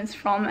dressing gown is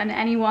from, and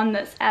anyone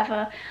that's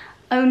ever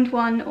owned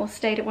one or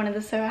stayed at one of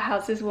the Soho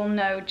houses will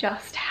know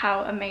just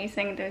how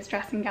amazing those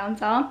dressing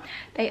gowns are.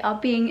 They are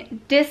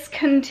being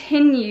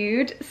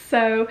discontinued,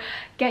 so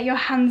get your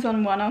hands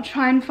on one. I'll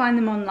try and find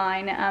them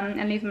online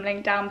and leave them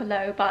linked down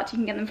below, but you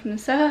can get them from the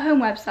Soho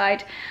Home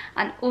website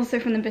and also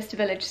from the Bicester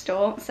Village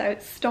store, so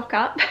stock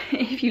up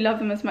if you love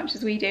them as much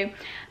as we do.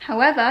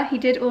 However, he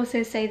did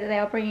also say that they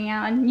are bringing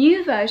out a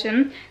new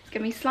version. It's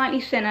going to be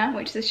slightly thinner,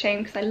 which is a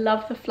shame because I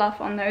love the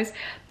fluff on those,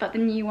 but the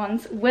new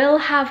ones will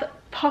have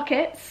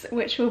pockets,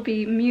 which will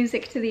be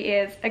music to the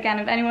ears again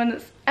of anyone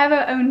that's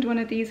ever owned one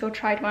of these or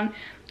tried one,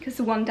 because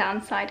the one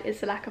downside is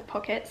the lack of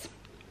pockets.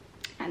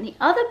 And the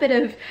other bit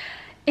of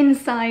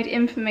inside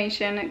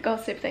information,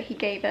 gossip that he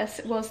gave us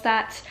was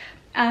that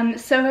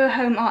Soho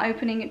Home are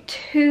opening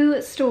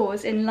 2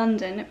 stores in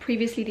London.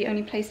 Previously the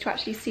only place to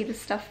actually see the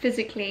stuff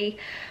physically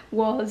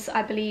was,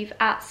 I believe,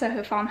 at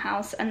Soho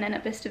Farmhouse and then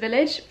at Bicester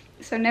Village,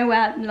 so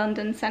nowhere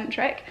London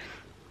centric.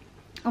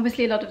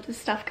 Obviously a lot of the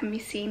stuff can be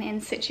seen in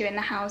situ in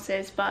the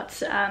houses,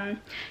 but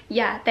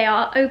yeah, they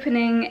are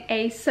opening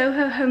a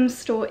Soho Home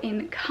store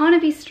in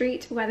Carnaby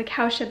Street where the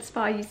Cowshed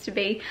Spa used to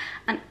be,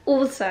 and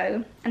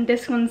also, and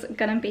this one's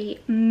gonna be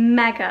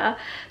mega,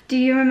 do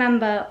you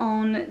remember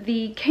on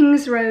the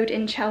King's Road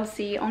in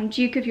Chelsea on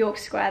Duke of York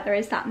Square there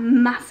is that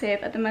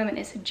massive, at the moment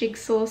it's a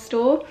Jigsaw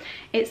store.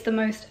 It's the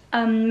most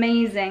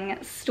amazing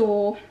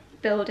store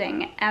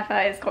building ever.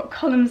 It's got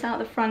columns out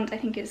the front. I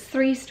think it's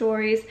 3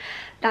 stories.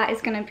 That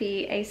is going to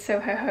be a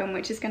Soho Home,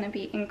 which is going to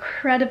be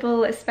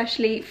incredible,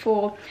 especially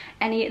for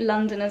any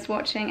Londoners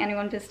watching,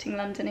 anyone visiting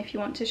London. If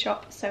you want to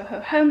shop Soho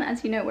Home,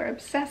 as you know, we're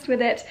obsessed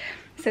with it.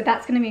 So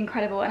that's going to be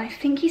incredible. And I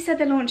think he said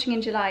they're launching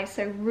in July,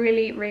 so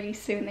really, really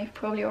soon. They've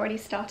probably already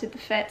started the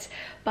fit.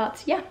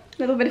 But yeah, a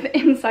little bit of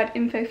inside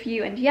info for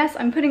you. And yes,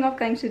 I'm putting off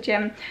going to the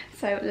gym,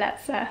 so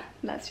let's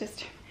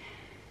just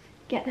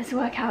get this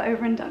workout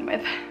over and done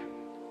with.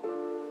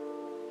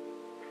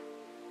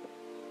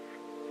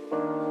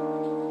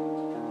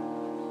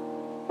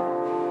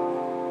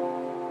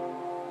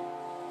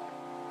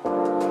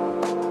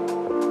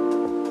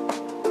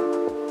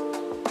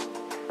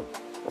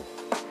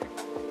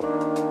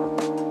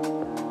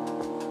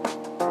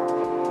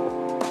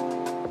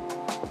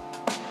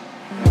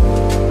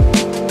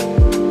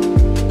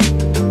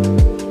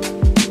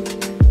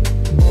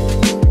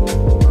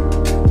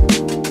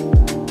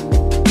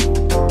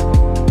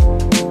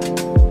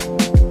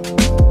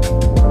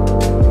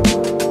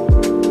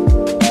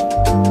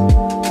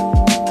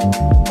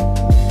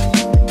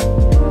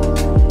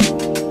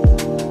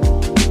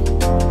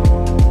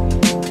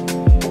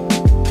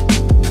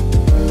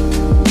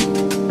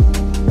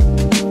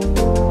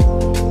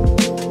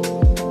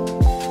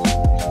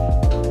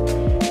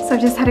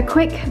 Just had a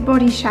quick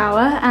body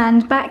shower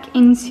and back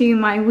into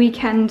my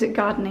weekend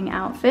gardening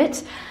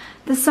outfit.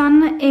 The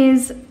sun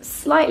is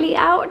slightly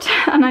out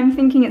and I'm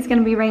thinking it's going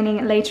to be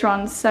raining later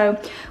on,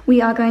 so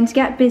we are going to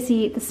get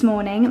busy this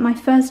morning. My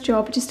first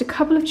job, just a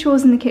couple of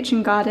chores in the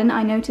kitchen garden.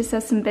 I noticed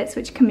there's some bits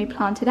which can be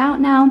planted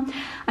out now.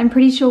 I'm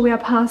pretty sure we are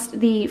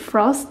past the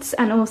frosts,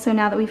 and also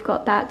now that we've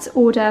got that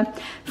order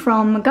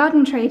from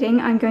Garden Trading,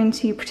 I'm going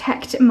to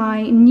protect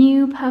my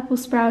new purple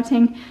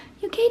sprouting,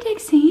 you okay,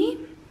 Dixie?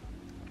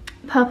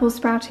 Purple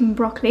sprouting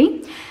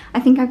broccoli. I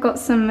think I've got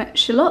some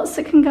shallots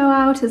that can go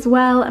out as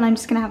well, and I'm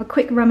just gonna have a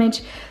quick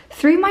rummage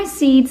through my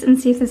seeds and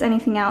see if there's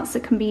anything else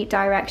that can be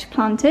direct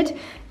planted. Do you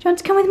want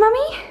to come with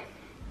Mummy?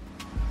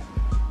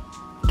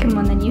 Come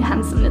on then, you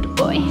handsome little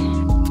boy.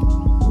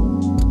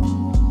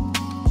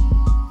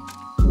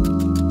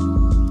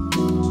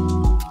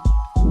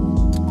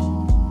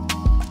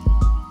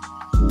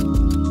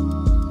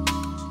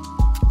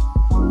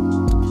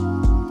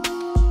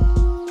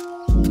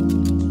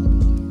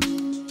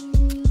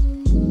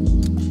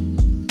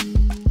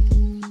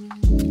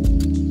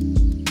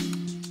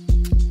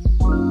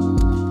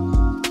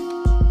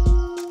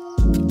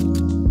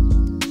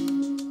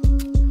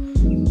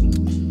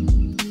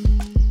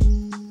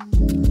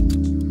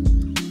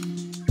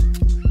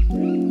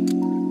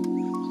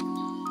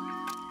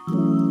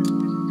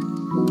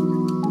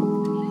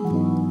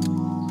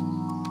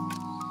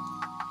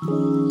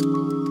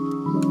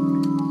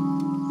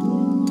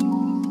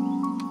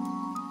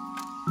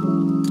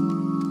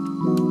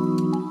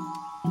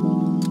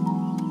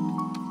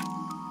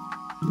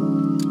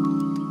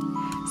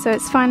 So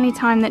it's finally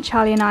time that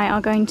Charlie and I are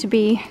going to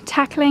be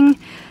tackling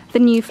the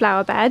new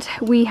flower bed.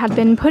 We had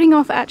been putting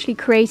off actually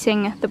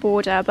creating the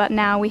border, but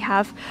now we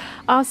have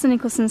Arthur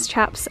Nicholson's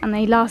chaps, and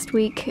they last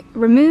week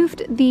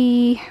removed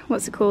the,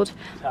 what's it called?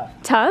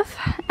 Turf.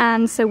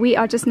 And so we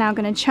are just now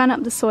going to churn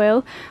up the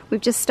soil.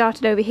 We've just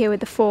started over here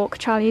with the fork.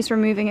 Charlie's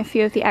removing a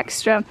few of the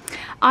extra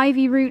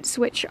ivy roots,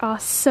 which are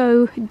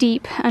so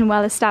deep and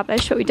well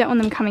established, but we don't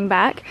want them coming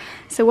back.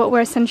 So what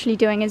we're essentially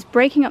doing is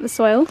breaking up the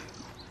soil,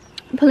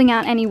 pulling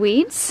out any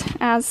weeds,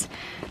 as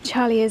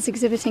Charlie is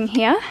exhibiting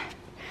here,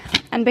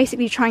 and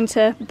basically trying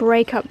to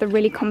break up the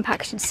really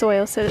compacted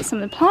soil so that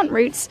some of the plant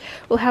roots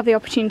will have the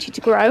opportunity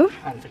to grow.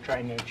 And for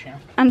drainage, yeah.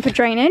 And for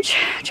drainage.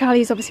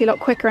 Charlie's obviously a lot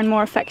quicker and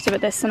more effective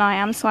at this than I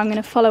am, so I'm going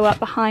to follow up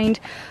behind,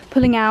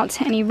 pulling out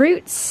any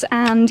roots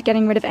and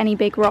getting rid of any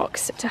big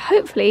rocks to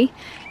hopefully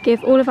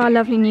give all of our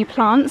lovely new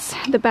plants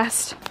the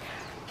best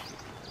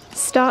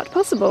start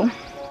possible.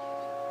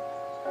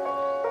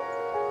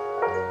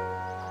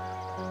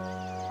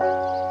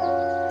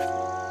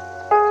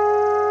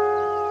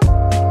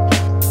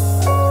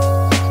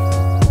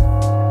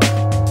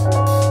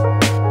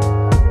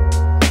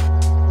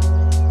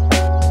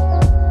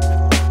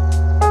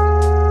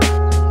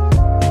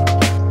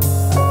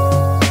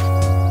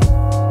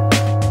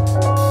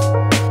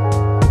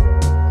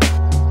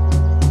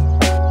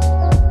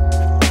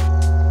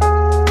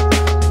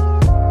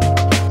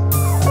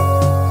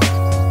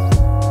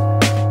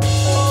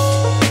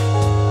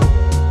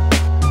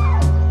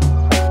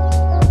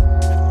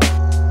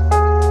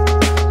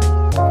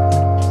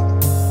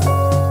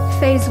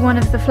 One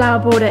of the flower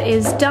border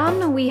is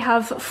done. We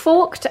have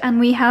forked and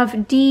we have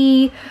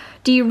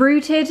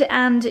derooted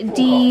and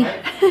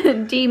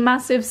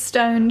massive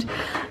stoned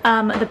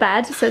the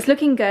bed, so it's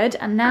looking good.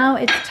 And now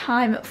it's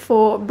time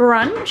for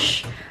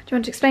brunch. Do you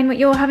want to explain what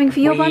you're having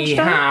for your brunch? We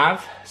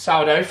have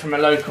sourdough from a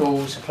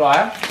local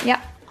supplier. Yeah.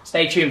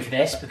 Stay tuned for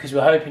this because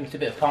we're hoping to do a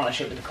bit of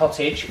partnership with the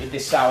cottage with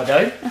this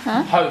sourdough.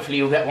 Hopefully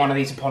you'll get one of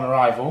these upon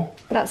arrival.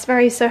 That's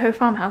very Soho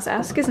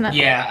farmhouse-esque, isn't it?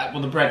 Yeah,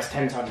 well the bread's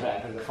 10 times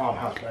better than the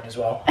farmhouse bread as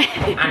well.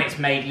 And it's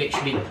made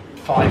literally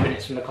 5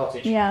 minutes from the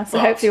cottage. Yeah, so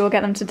hopefully we'll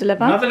get them to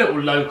deliver. Another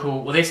little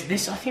local, well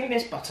this I think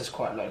this butter's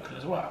quite local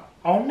as well.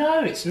 Oh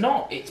no, it's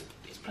not, it's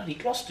bloody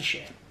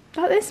Gloucestershire.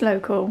 That is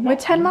local. We're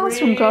 10 miles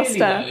from Gloucester.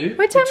 Though.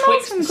 We're 10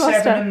 miles from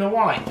Gloucester. 7 and the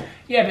white.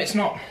 Yeah, but it's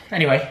not.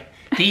 Anyway,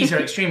 these are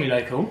extremely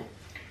local.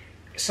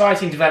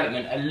 Exciting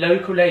development. A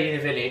local lady in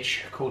the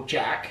village called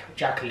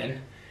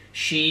Jacqueline.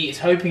 She is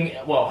hoping,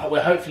 well,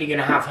 we're hopefully going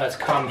to have her to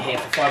come here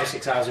for 5 or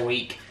 6 hours a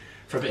week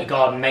for a bit of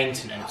garden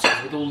maintenance.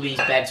 With all these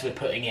beds we're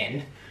putting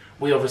in,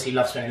 we obviously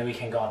love spending the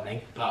weekend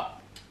gardening,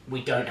 but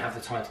we don't have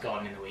the time to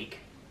garden in the week,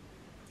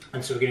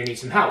 and so we're going to need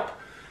some help.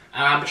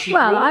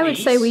 Well, I would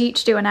say we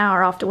each do an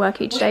hour after work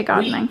each day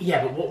gardening.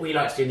 Yeah, but what we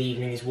like to do in the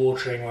evening is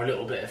watering or a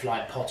little bit of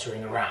like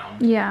pottering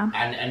around. Yeah.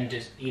 And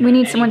just, you know, we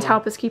need someone to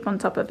help us keep on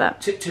top of that.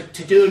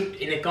 To do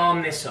in a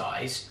garden this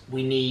size,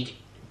 we need,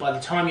 by the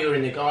time you're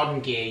in the garden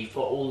gear, you've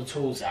got all the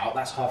tools out,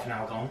 that's half an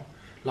hour gone.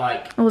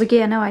 Like all the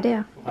gear, no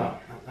idea. Well,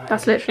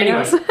 that's literally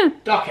anyway, us.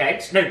 duck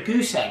eggs, no,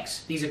 goose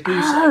eggs. These are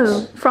goose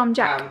eggs. From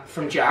Jack.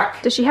 From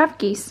Jack. Does she have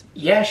geese?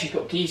 Yeah, she's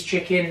got geese,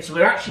 chickens.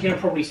 We're actually going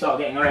to probably start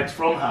getting our eggs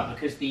from her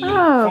because the Oh,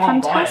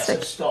 farm buyers fantastic.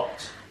 have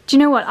stopped. Do you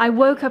know what? I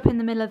woke up in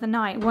the middle of the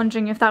night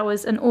wondering if that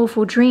was an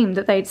awful dream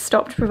that they'd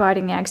stopped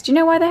providing the eggs. Do you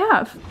know why they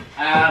have?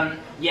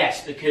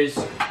 Yes, because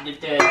the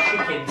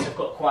chickens have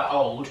got quite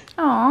old.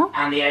 Aww.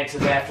 And the eggs are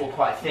therefore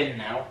quite thin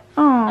now.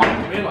 Aww.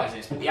 I didn't realise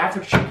this, but the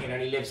average chicken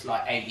only lives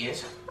like 8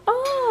 years.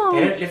 Oh.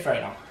 They don't live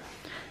very long.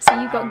 So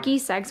you've got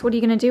geese eggs. What are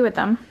you going to do with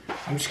them?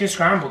 I'm just going to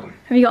scramble them.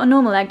 Have you got a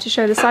normal egg to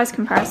show the size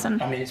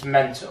comparison? I mean, it's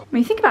mental.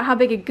 When you think about how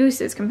big a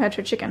goose is compared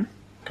to a chicken.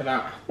 Look at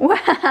that.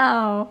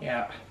 Wow.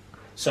 Yeah.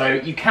 So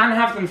you can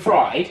have them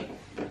fried.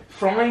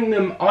 Frying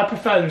them, I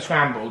prefer them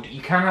scrambled.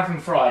 You can have them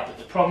fried, but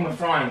the problem with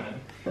frying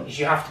them is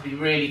you have to be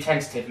really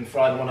tentative and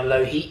fry them on a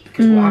low heat,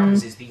 because what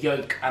happens is the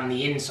yolk and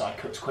the inside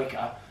cooks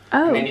quicker.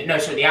 Oh. And then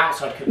the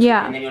outside cooks quicker,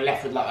 and then you're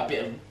left with like a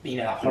bit of, you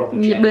know, that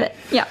horrible jelly.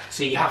 Yeah.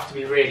 So you have to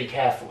be really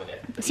careful with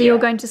it. So you're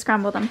going to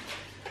scramble them?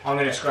 I'm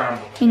going to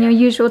scramble them. In your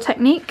usual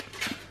technique?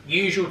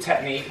 Usual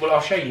technique, well,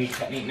 I'll show you the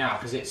technique now,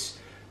 because it's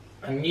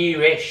a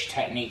new-ish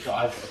technique that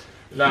I've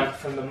learnt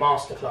from the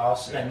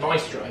masterclass, no,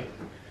 Maestro,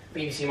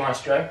 BBC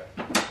Maestro,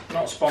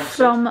 not sponsored.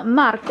 From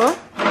Marco.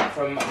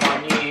 From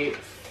my new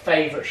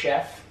favourite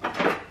chef,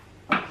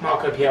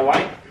 Marco Pierre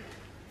White.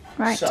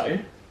 Right. So,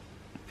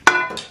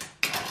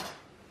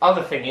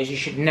 other thing is you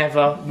should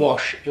never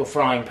wash your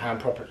frying pan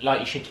properly. Like,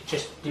 you should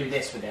just do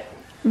this with it.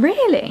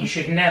 Really? You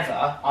should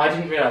never, I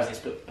didn't realise this,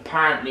 but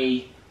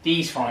apparently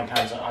these frying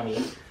pans, I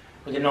mean,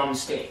 with a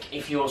non-stick,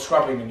 if you're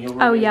scrubbing them, you're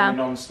removing the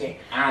non-stick.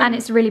 And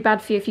it's really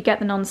bad for you if you get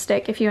the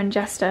non-stick, if you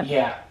ingest it.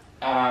 Yeah.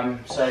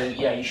 So,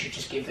 yeah, you should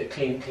just give it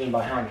clean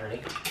by hand,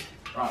 really.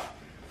 Right,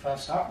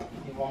 first up,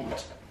 you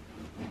want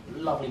a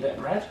lovely bit of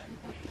bread.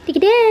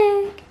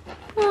 Dig-a-dig.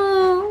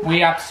 Oh.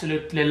 We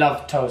absolutely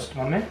love toast,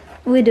 mummy.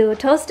 We do.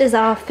 Toast is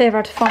our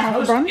favourite form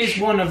of brunch. Toast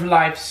is one of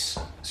life's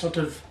sort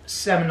of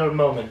seminal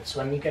moments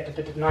when you get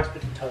a nice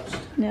bit of toast.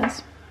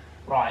 Yes.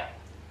 Right.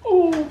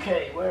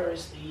 Okay, where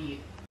is the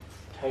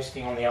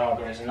toasting on the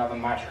Arga is another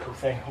magical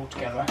thing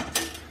altogether.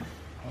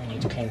 We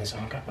need to clean this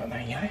Arga, but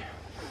there you go.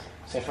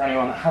 So for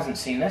anyone that hasn't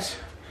seen this,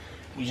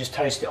 you just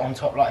toast it on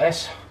top like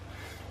this.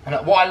 And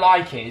what I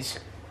like is,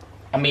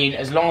 I mean,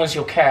 as long as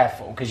you're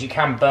careful, because you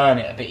can burn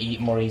it a bit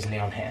more easily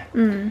on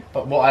here.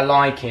 But what I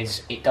like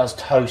is it does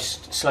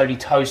slowly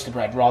toast the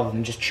bread rather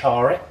than just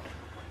char it.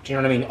 Do you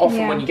know what I mean?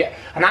 Often when you get,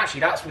 and actually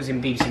that was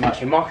in BBC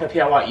Maestro. Marco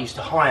Pierre White used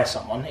to hire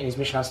someone in his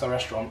Michelin star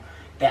restaurant.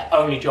 Their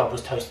only job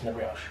was toasting the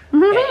brioche.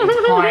 Their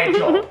entire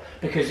job,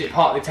 because it's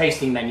part of the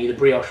tasting menu, the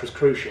brioche was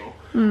crucial,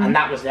 and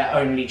that was their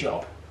only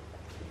job.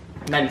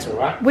 Mental,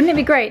 right? Wouldn't it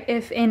be great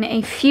if in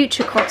a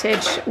future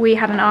cottage we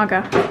had an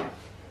Arga?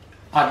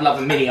 I'd love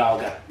a mini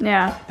Arga.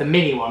 Yeah. The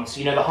mini ones,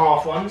 you know, the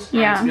half ones.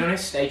 Yeah. And to be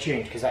honest, stay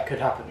tuned, because that could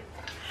happen.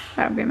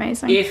 That would be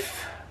amazing.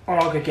 If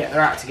Arga get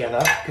their act together,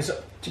 because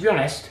to be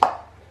honest,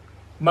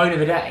 moan of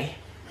the day,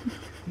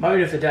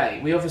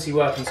 we obviously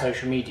work in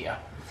social media,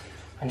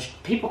 and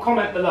people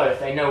comment below if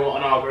they know what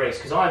an Arga is,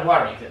 because I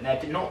worry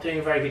that they're not doing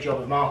a very good job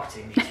of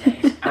marketing these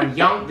days, and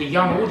the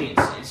young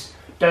audiences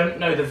don't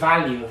know the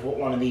value of what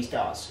one of these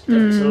does.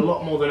 It's a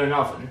lot more than an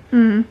oven,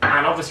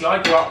 and obviously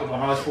I grew up with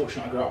one. I was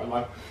fortunate I grew up with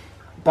one.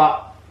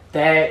 But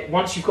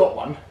once you've got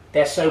one,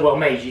 they're so well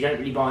made, you don't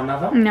really buy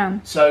another.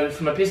 No. So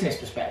from a business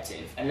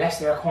perspective, unless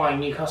they're acquiring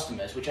new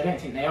customers, which I don't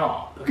think they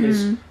are,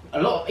 because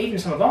even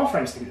some of our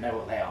friends didn't know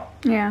what they are.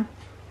 Yeah.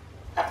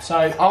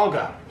 So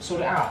Arga,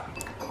 sort it out.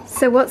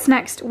 So what's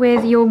next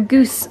with your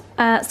goose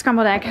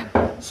scrambled egg?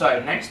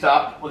 So next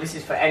up, well, this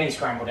is for any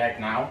scrambled egg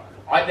now.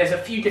 There's a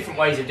few different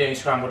ways of doing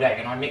scrambled egg,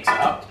 and I mix it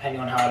up depending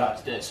on how I like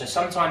to do it. So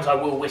sometimes I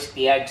will whisk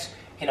the eggs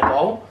in a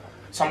bowl.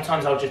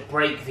 Sometimes I'll just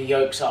break the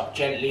yolks up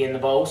gently in the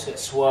bowl so it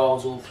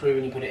swirls all through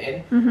when you put it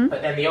in.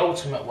 But then the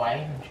ultimate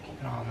way, just keep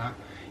an eye on that,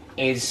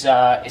 is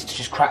to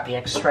just crack the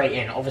eggs straight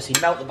in. Obviously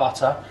melt the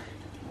butter.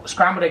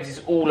 Scrambled eggs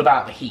is all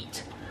about the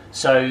heat.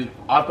 So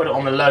I've got it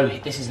on the low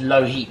heat. This is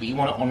low heat, but you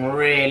want it on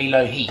really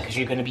low heat because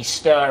you're going to be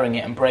stirring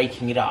it and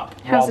breaking it up.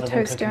 How's rather the than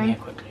toast cooking doing?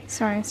 it quickly.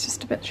 Sorry, it's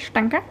just a bit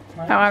stinker.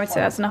 No, Oh, I would fine. say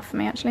that's enough for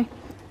me actually.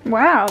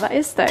 Wow, that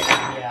is thick.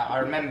 Yeah, I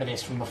remember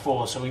this from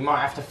before, so we might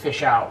have to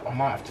fish out. I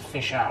might have to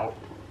fish out.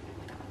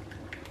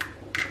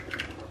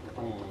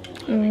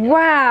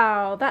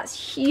 Wow,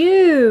 that's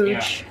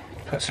huge.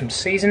 Yeah. Put some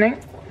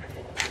seasoning.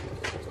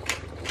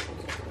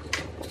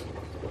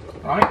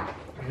 Right,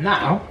 and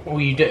now all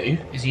you do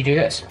is you do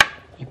this.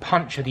 You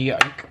puncture the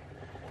yolk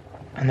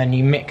and then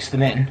you mix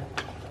them in.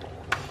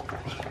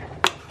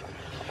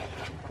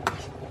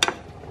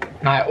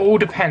 Now it all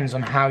depends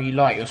on how you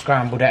like your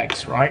scrambled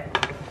eggs, right?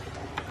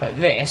 But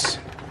this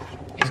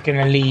is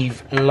going to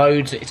leave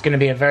loads. It's going to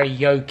be a very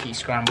yolky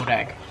scrambled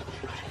egg.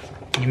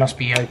 You must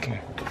be yolking.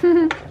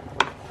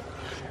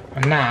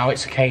 And now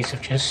it's a case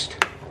of just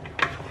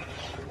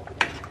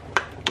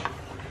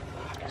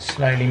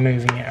slowly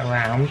moving it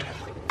around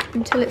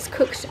until it's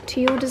cooked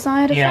to your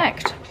desired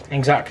effect.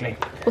 Exactly.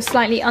 Or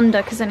slightly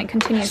under, because then it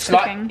continues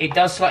cooking. It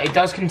does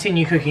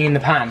continue cooking in the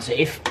pan. So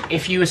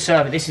if you were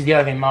serving, this is the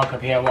other thing Mark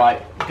up here,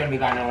 right, I'm going to be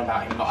going on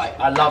about him, but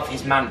I love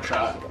his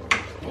mantra.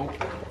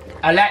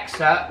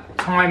 Alexa,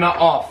 timer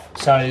off.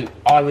 So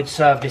I would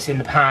serve this in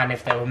the pan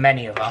if there were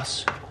many of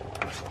us.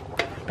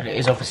 But it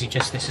is obviously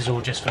just, this is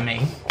all just for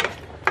me.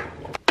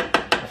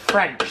 The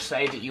French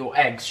say that your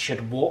eggs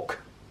should walk,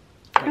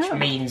 which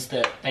means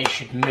that they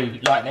should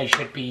move, like they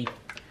should be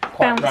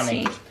quite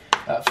bouncy.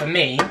 Runny. For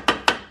me,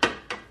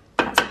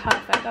 that's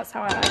perfect. That's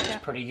how I like it.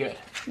 It's pretty good.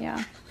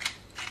 Yeah.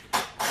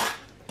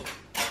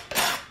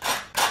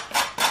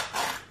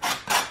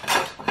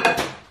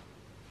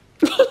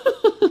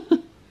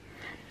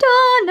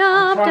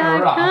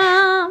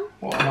 Doorknob.com.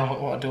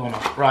 What a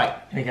doorknob. Right,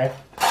 here we go.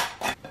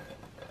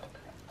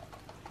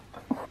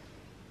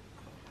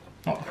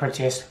 Not the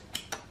prettiest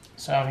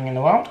serving in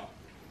the world.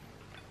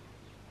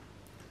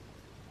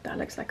 That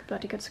looks like a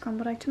bloody good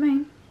scrambled egg to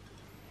me.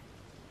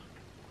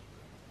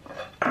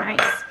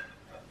 Nice.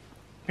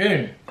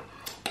 Boom.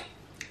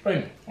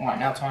 Boom. Alright,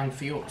 now time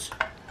for yours.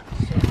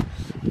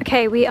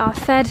 Okay, we are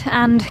fed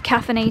and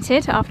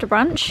caffeinated after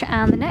brunch,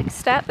 and the next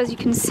step, as you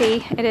can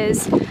see, it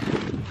is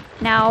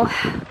now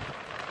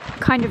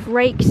kind of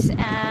raked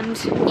and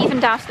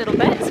evened out a little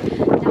bit.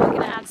 Now we're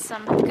going to add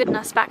some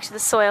goodness back to the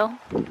soil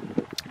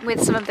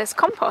with some of this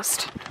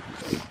compost.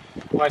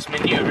 Well, it's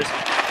manure, isn't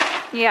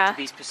it? Yeah. To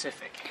be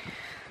specific.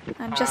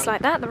 And just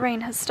like that, the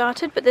rain has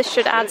started, but this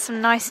should add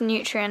some nice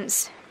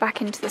nutrients back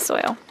into the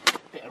soil.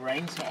 Bit of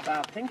rain's not a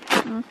bad thing.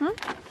 Mm-hmm.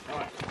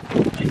 Right.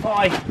 If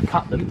I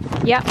cut them,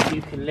 yep,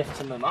 you can lift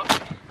them up.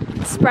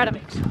 Spread them.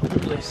 All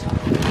this.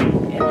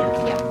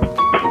 Yeah.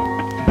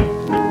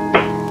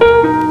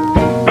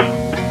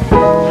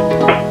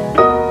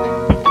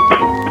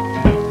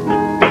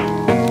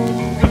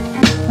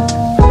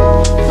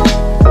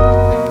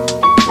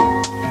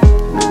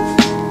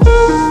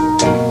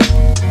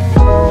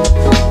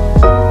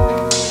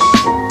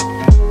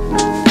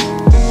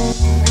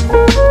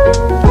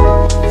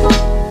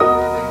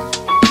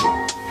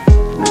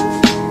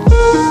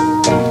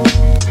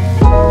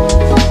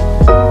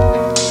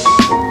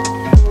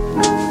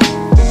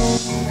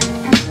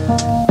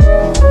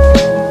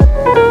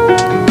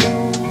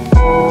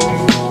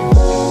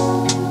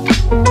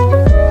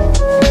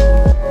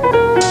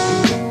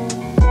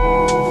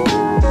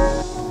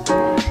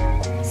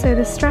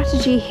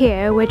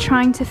 Here we're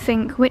trying to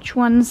think which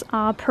ones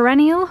are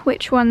perennial,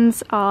 which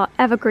ones are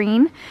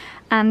evergreen,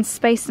 and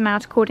space them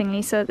out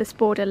accordingly so that this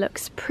border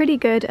looks pretty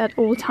good at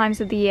all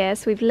times of the year.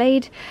 So we've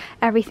laid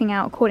everything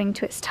out according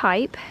to its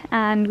type,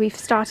 and we've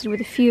started with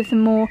a few of the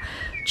more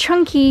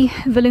chunky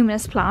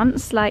voluminous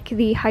plants like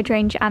the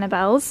hydrangea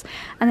annabelles,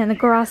 and then the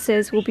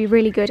grasses will be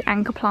really good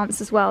anchor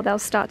plants as well. They'll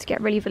start to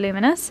get really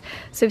voluminous.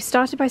 So we've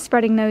started by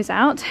spreading those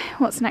out.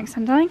 What's next,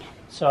 I'm darling?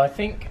 So I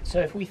think,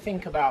 if we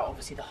think about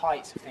obviously the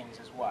heights of things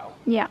as well.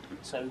 Yeah.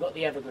 So we've got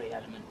the evergreen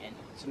element in.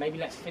 So maybe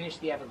let's finish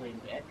the evergreen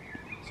bit.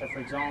 So for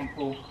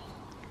example,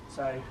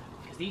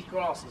 because these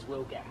grasses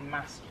will get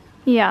massive.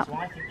 Yeah. So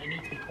I think they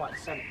need to be quite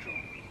central.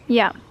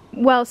 Yeah.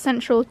 Well,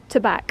 central to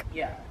back.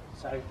 Yeah.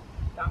 So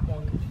that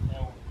one could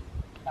fill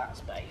that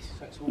space.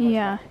 So it's almost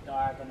like a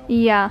diagonal.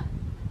 Yeah.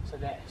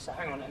 So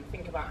hang on and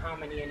think about how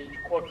many in each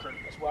quadrant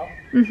as well.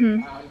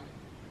 Mm-hmm.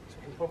 So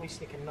we can probably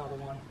stick another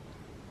one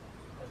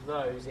of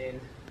those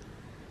in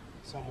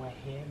somewhere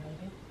here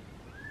maybe.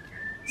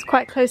 It's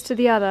quite close to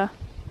the other.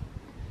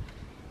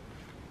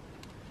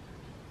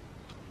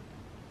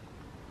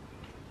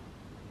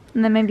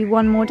 And then maybe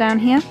one more down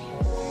here.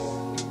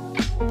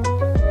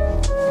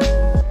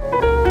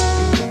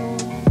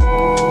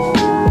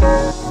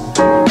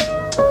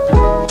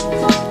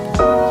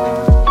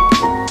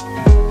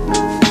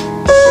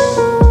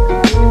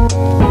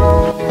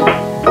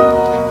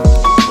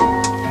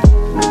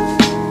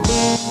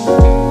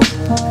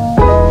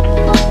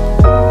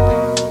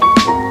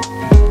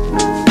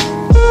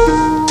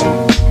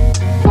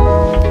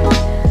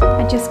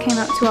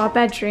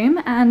 Bedroom,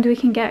 and we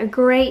can get a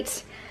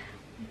great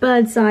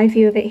bird's eye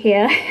view of it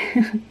here.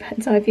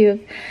 Bird's eye view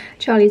of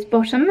Charlie's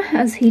bottom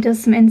as he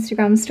does some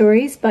Instagram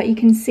stories, but you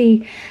can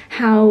see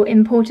how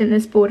important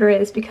this border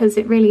is because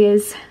it really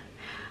is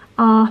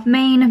our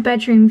main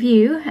bedroom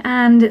view,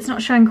 and it's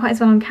not showing quite as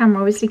well on camera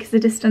obviously because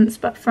of the distance,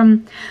 but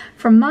from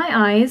my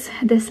eyes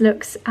this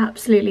looks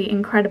absolutely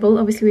incredible.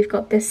 Obviously we've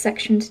got this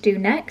section to do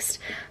next,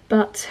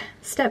 but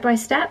step by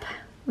step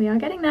we are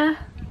getting there.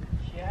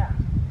 Yeah.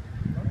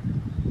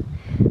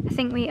 I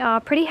think we are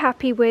pretty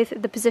happy with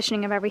the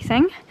positioning of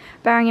everything,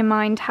 bearing in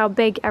mind how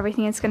big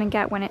everything is going to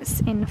get when it's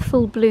in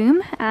full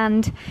bloom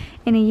and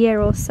in a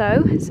year or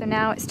so. So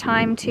now it's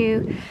time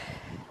to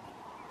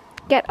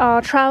get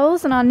our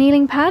trowels and our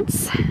kneeling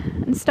pads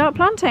and start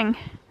planting.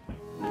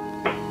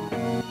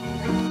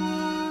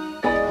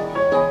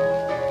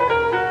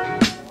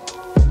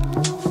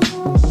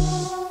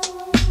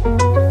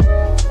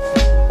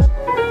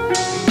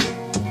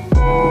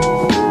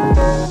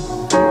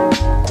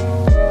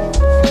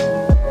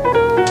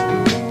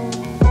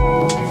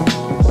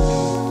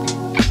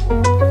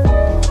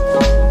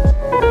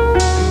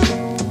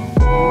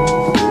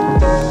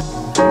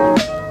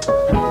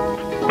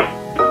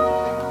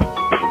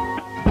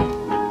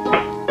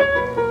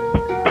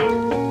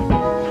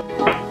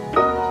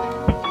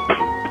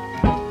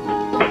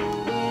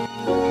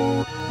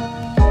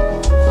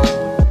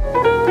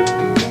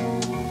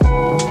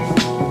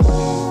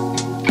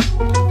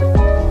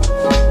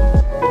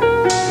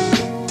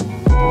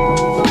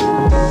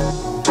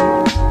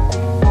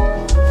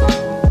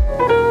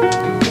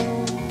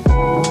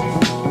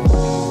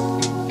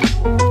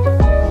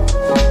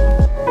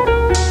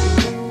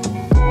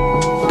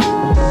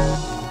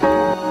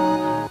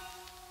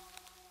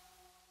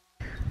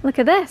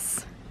 at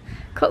this.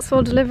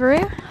 Cotswold delivery,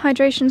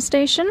 hydration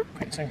station.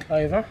 Prince and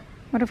Clover.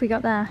 What have we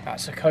got there?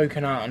 That's a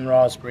coconut and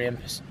raspberry and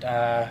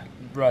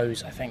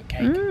rose, I think,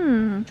 cake. Do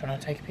you want to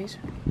take a piece?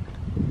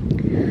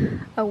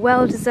 A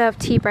well-deserved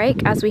tea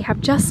break as we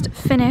have just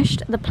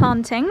finished the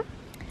planting.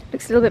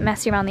 Looks a little bit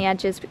messy around the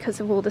edges because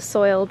of all the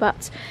soil,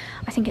 but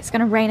I think it's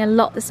going to rain a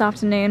lot this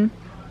afternoon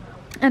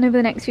and over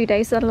the next few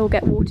days, so that'll all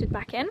get watered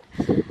back in.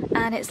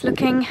 And it's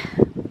looking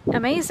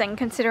amazing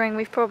considering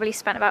we've probably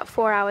spent about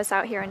 4 hours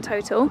out here in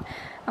total,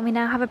 and we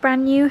now have a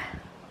brand new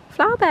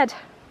flower bed.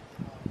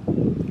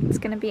 It's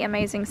going to be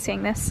amazing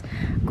seeing this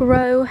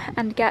grow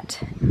and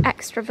get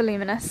extra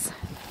voluminous.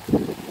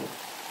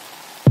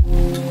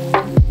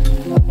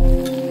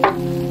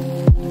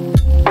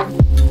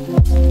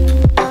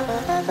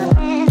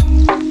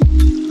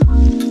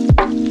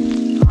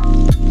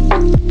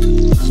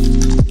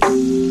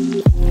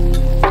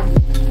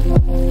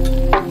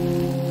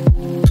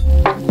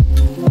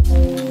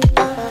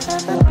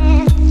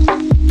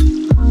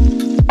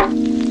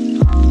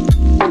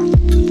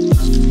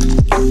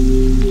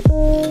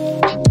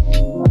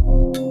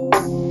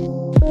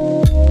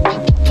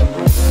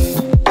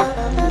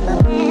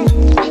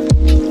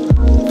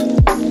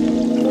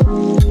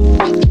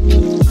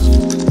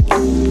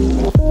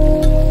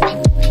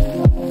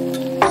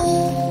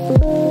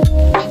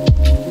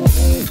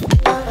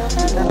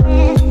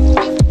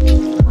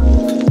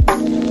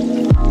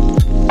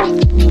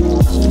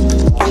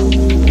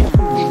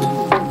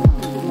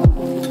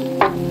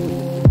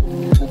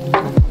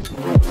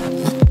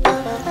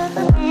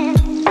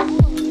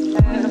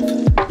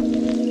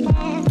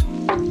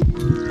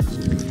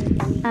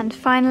 And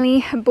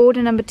finally,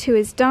 border number 2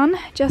 is done,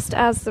 just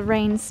as the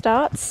rain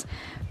starts.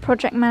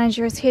 Project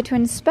manager is here to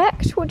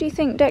inspect. What do you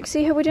think,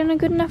 Dexy? Have we done a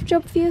good enough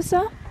job for you,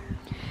 sir?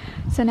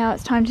 So now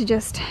it's time to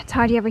just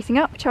tidy everything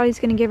up. Charlie's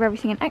going to give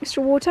everything an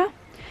extra water.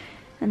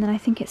 And then I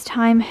think it's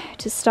time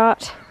to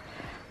start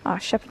our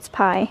shepherd's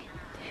pie.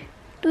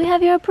 Do we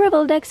have your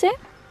approval, Dexy?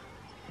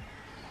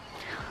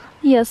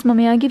 Yes,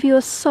 Mummy, I give you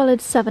a solid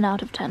 7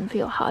 out of 10 for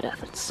your hard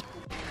efforts.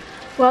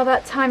 Well,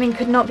 that timing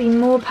could not be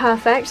more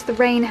perfect. The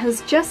rain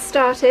has just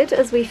started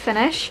as we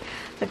finish.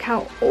 Look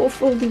how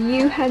awful the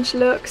yew hedge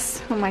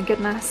looks. Oh my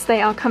goodness,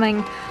 they are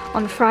coming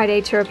on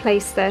Friday to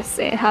replace this.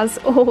 It has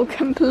all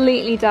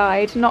completely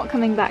died, not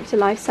coming back to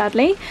life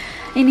sadly.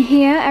 In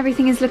here,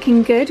 everything is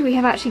looking good. We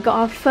have actually got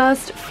our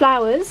first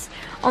flowers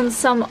on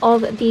some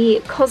of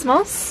the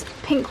cosmos.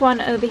 Pink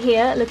one over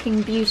here,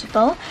 looking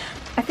beautiful.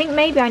 I think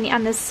maybe I need,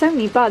 and there's so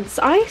many buds.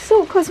 I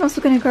thought cosmos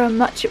were going to grow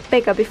much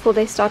bigger before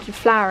they started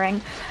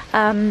flowering,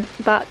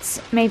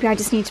 but maybe I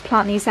just need to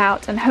plant these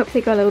out and hope they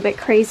go a little bit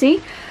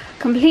crazy.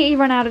 Completely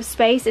run out of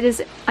space.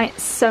 It's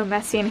so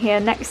messy in here.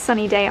 Next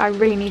sunny day I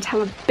really need to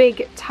have a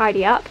big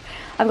tidy up.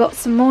 I've got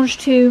some mange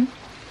tout.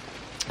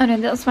 Oh no,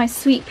 that's my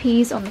sweet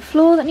peas on the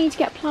floor that need to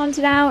get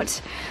planted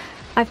out.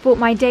 I've bought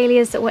my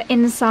dahlias that were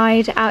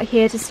inside out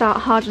here to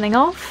start hardening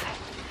off.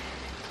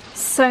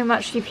 So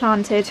much to be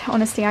planted.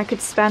 Honestly, I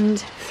could spend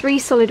 3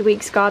 solid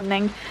weeks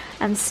gardening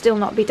and still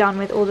not be done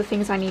with all the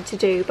things I need to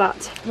do.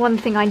 But one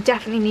thing I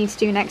definitely need to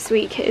do next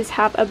week is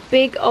have a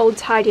big old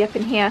tidy up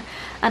in here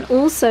and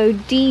also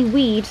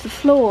de-weed the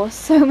floor.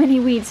 So many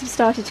weeds have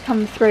started to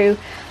come through.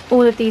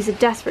 All of these are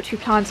desperate to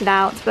be planted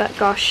out, but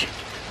gosh,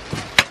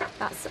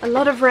 that's a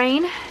lot of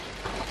rain,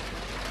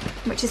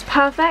 which is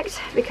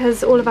perfect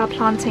because all of our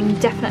planting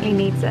definitely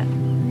needs it.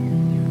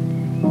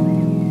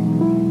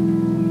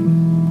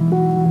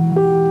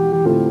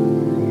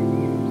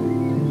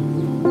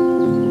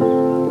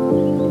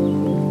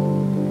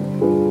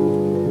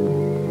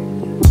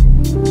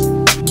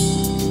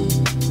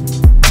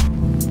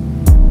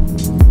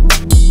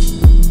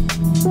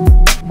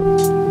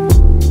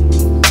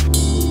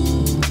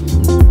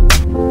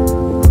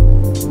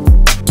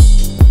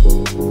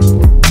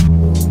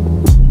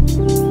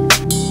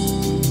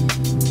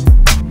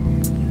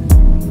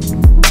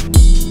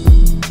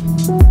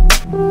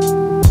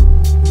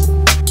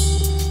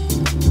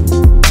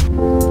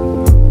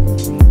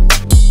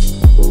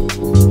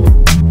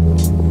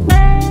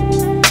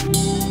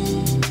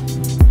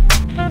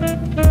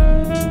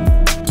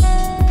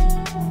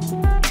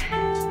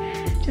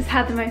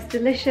 Had the most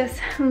delicious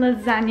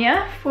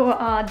lasagna for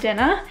our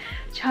dinner.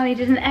 Charlie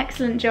did an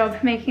excellent job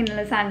making the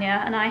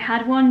lasagna and I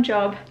had one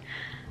job,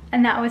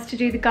 and that was to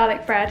do the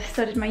garlic bread.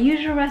 So I did my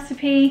usual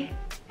recipe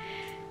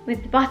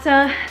with the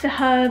butter,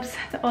 the herbs,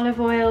 the olive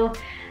oil,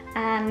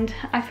 and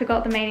I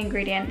forgot the main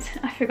ingredient.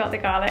 I forgot the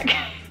garlic.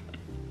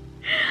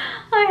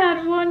 I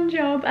had one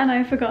job and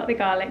I forgot the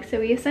garlic. So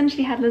we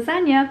essentially had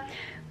lasagna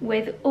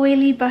with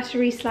oily,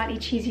 buttery, slightly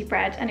cheesy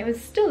bread, and it was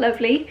still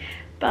lovely,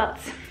 but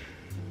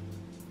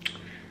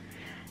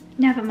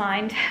never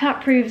mind, that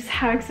proves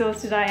how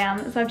exhausted I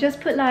am. So I've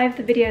just put live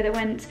the video that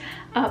went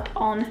up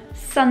on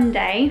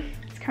Sunday.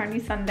 It's currently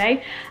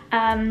Sunday,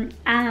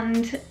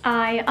 and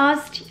I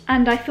asked,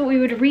 and I thought we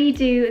would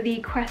redo the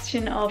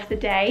question of the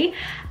day,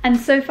 and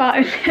so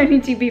far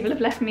only 2 people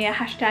have left me a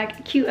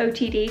hashtag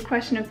QOTD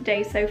question of the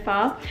day so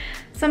far.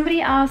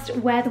 Somebody asked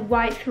where the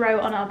white throw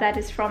on our bed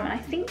is from, and I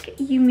think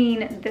you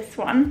mean this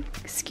one.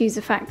 Excuse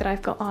the fact that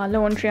I've got our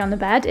laundry on the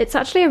bed. It's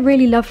actually a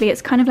really lovely,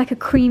 it's kind of like a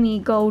creamy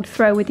gold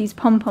throw with these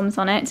pom-poms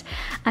on it,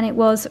 and it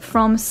was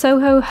from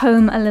Soho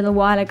Home a little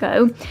while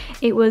ago.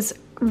 It was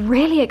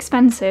really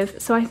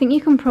expensive, so I think you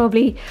can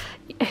probably,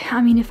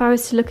 I mean, if I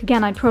was to look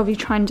again, I'd probably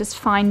try and just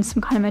find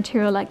some kind of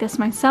material like this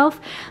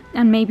myself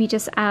and maybe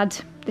just add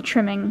the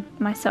trimming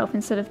myself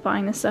instead of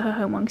buying the Soho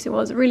Home one, because it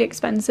was really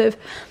expensive.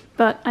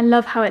 But I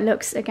love how it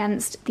looks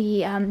against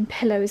the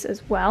pillows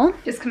as well.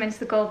 Just come into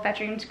the gold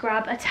bedroom to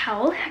grab a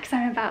towel because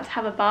I'm about to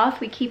have a bath.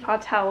 We keep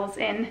our towels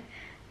in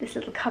this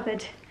little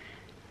cupboard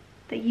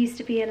that used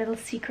to be a little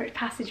secret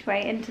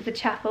passageway into the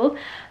chapel.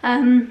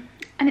 And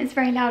it's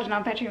very loud in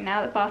our bedroom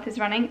now that bath is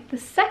running. The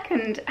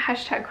second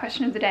hashtag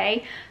question of the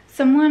day,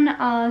 someone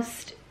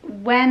asked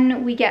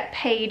when we get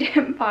paid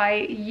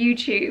by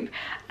YouTube.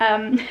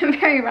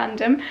 Very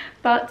random,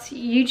 but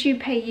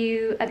YouTube pay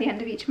you at the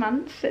end of each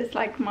month. It's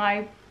like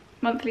my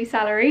monthly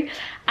salary,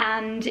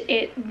 and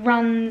it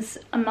runs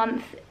a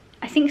month,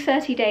 I think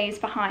 30 days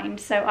behind,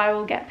 so I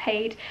will get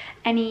paid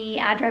any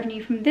ad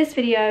revenue from this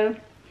video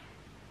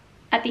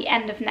at the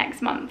end of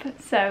next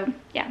month. So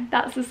yeah,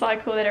 that's the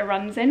cycle that it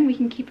runs in. We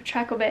can keep a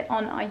track of it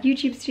on our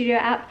YouTube Studio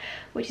app,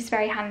 which is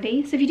very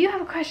handy. So if you do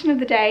have a question of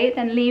the day,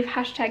 then leave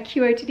hashtag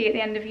QOTD at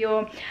the end of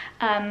your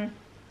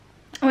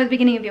or the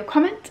beginning of your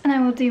comment, and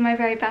I will do my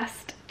very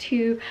best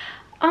to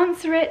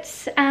answer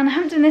it. And I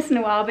haven't done this in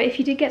a while, but if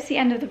you did get to the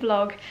end of the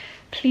vlog,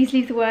 please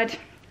leave the word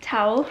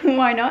towel,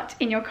 why not,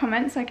 in your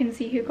comments so I can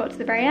see who got to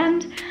the very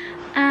end.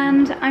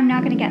 And I'm now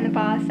going to get in the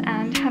bath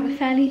and have a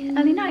fairly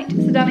early night.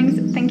 So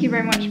darlings, thank you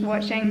very much for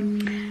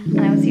watching,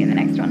 and I will see you in the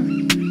next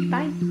one.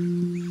 Bye.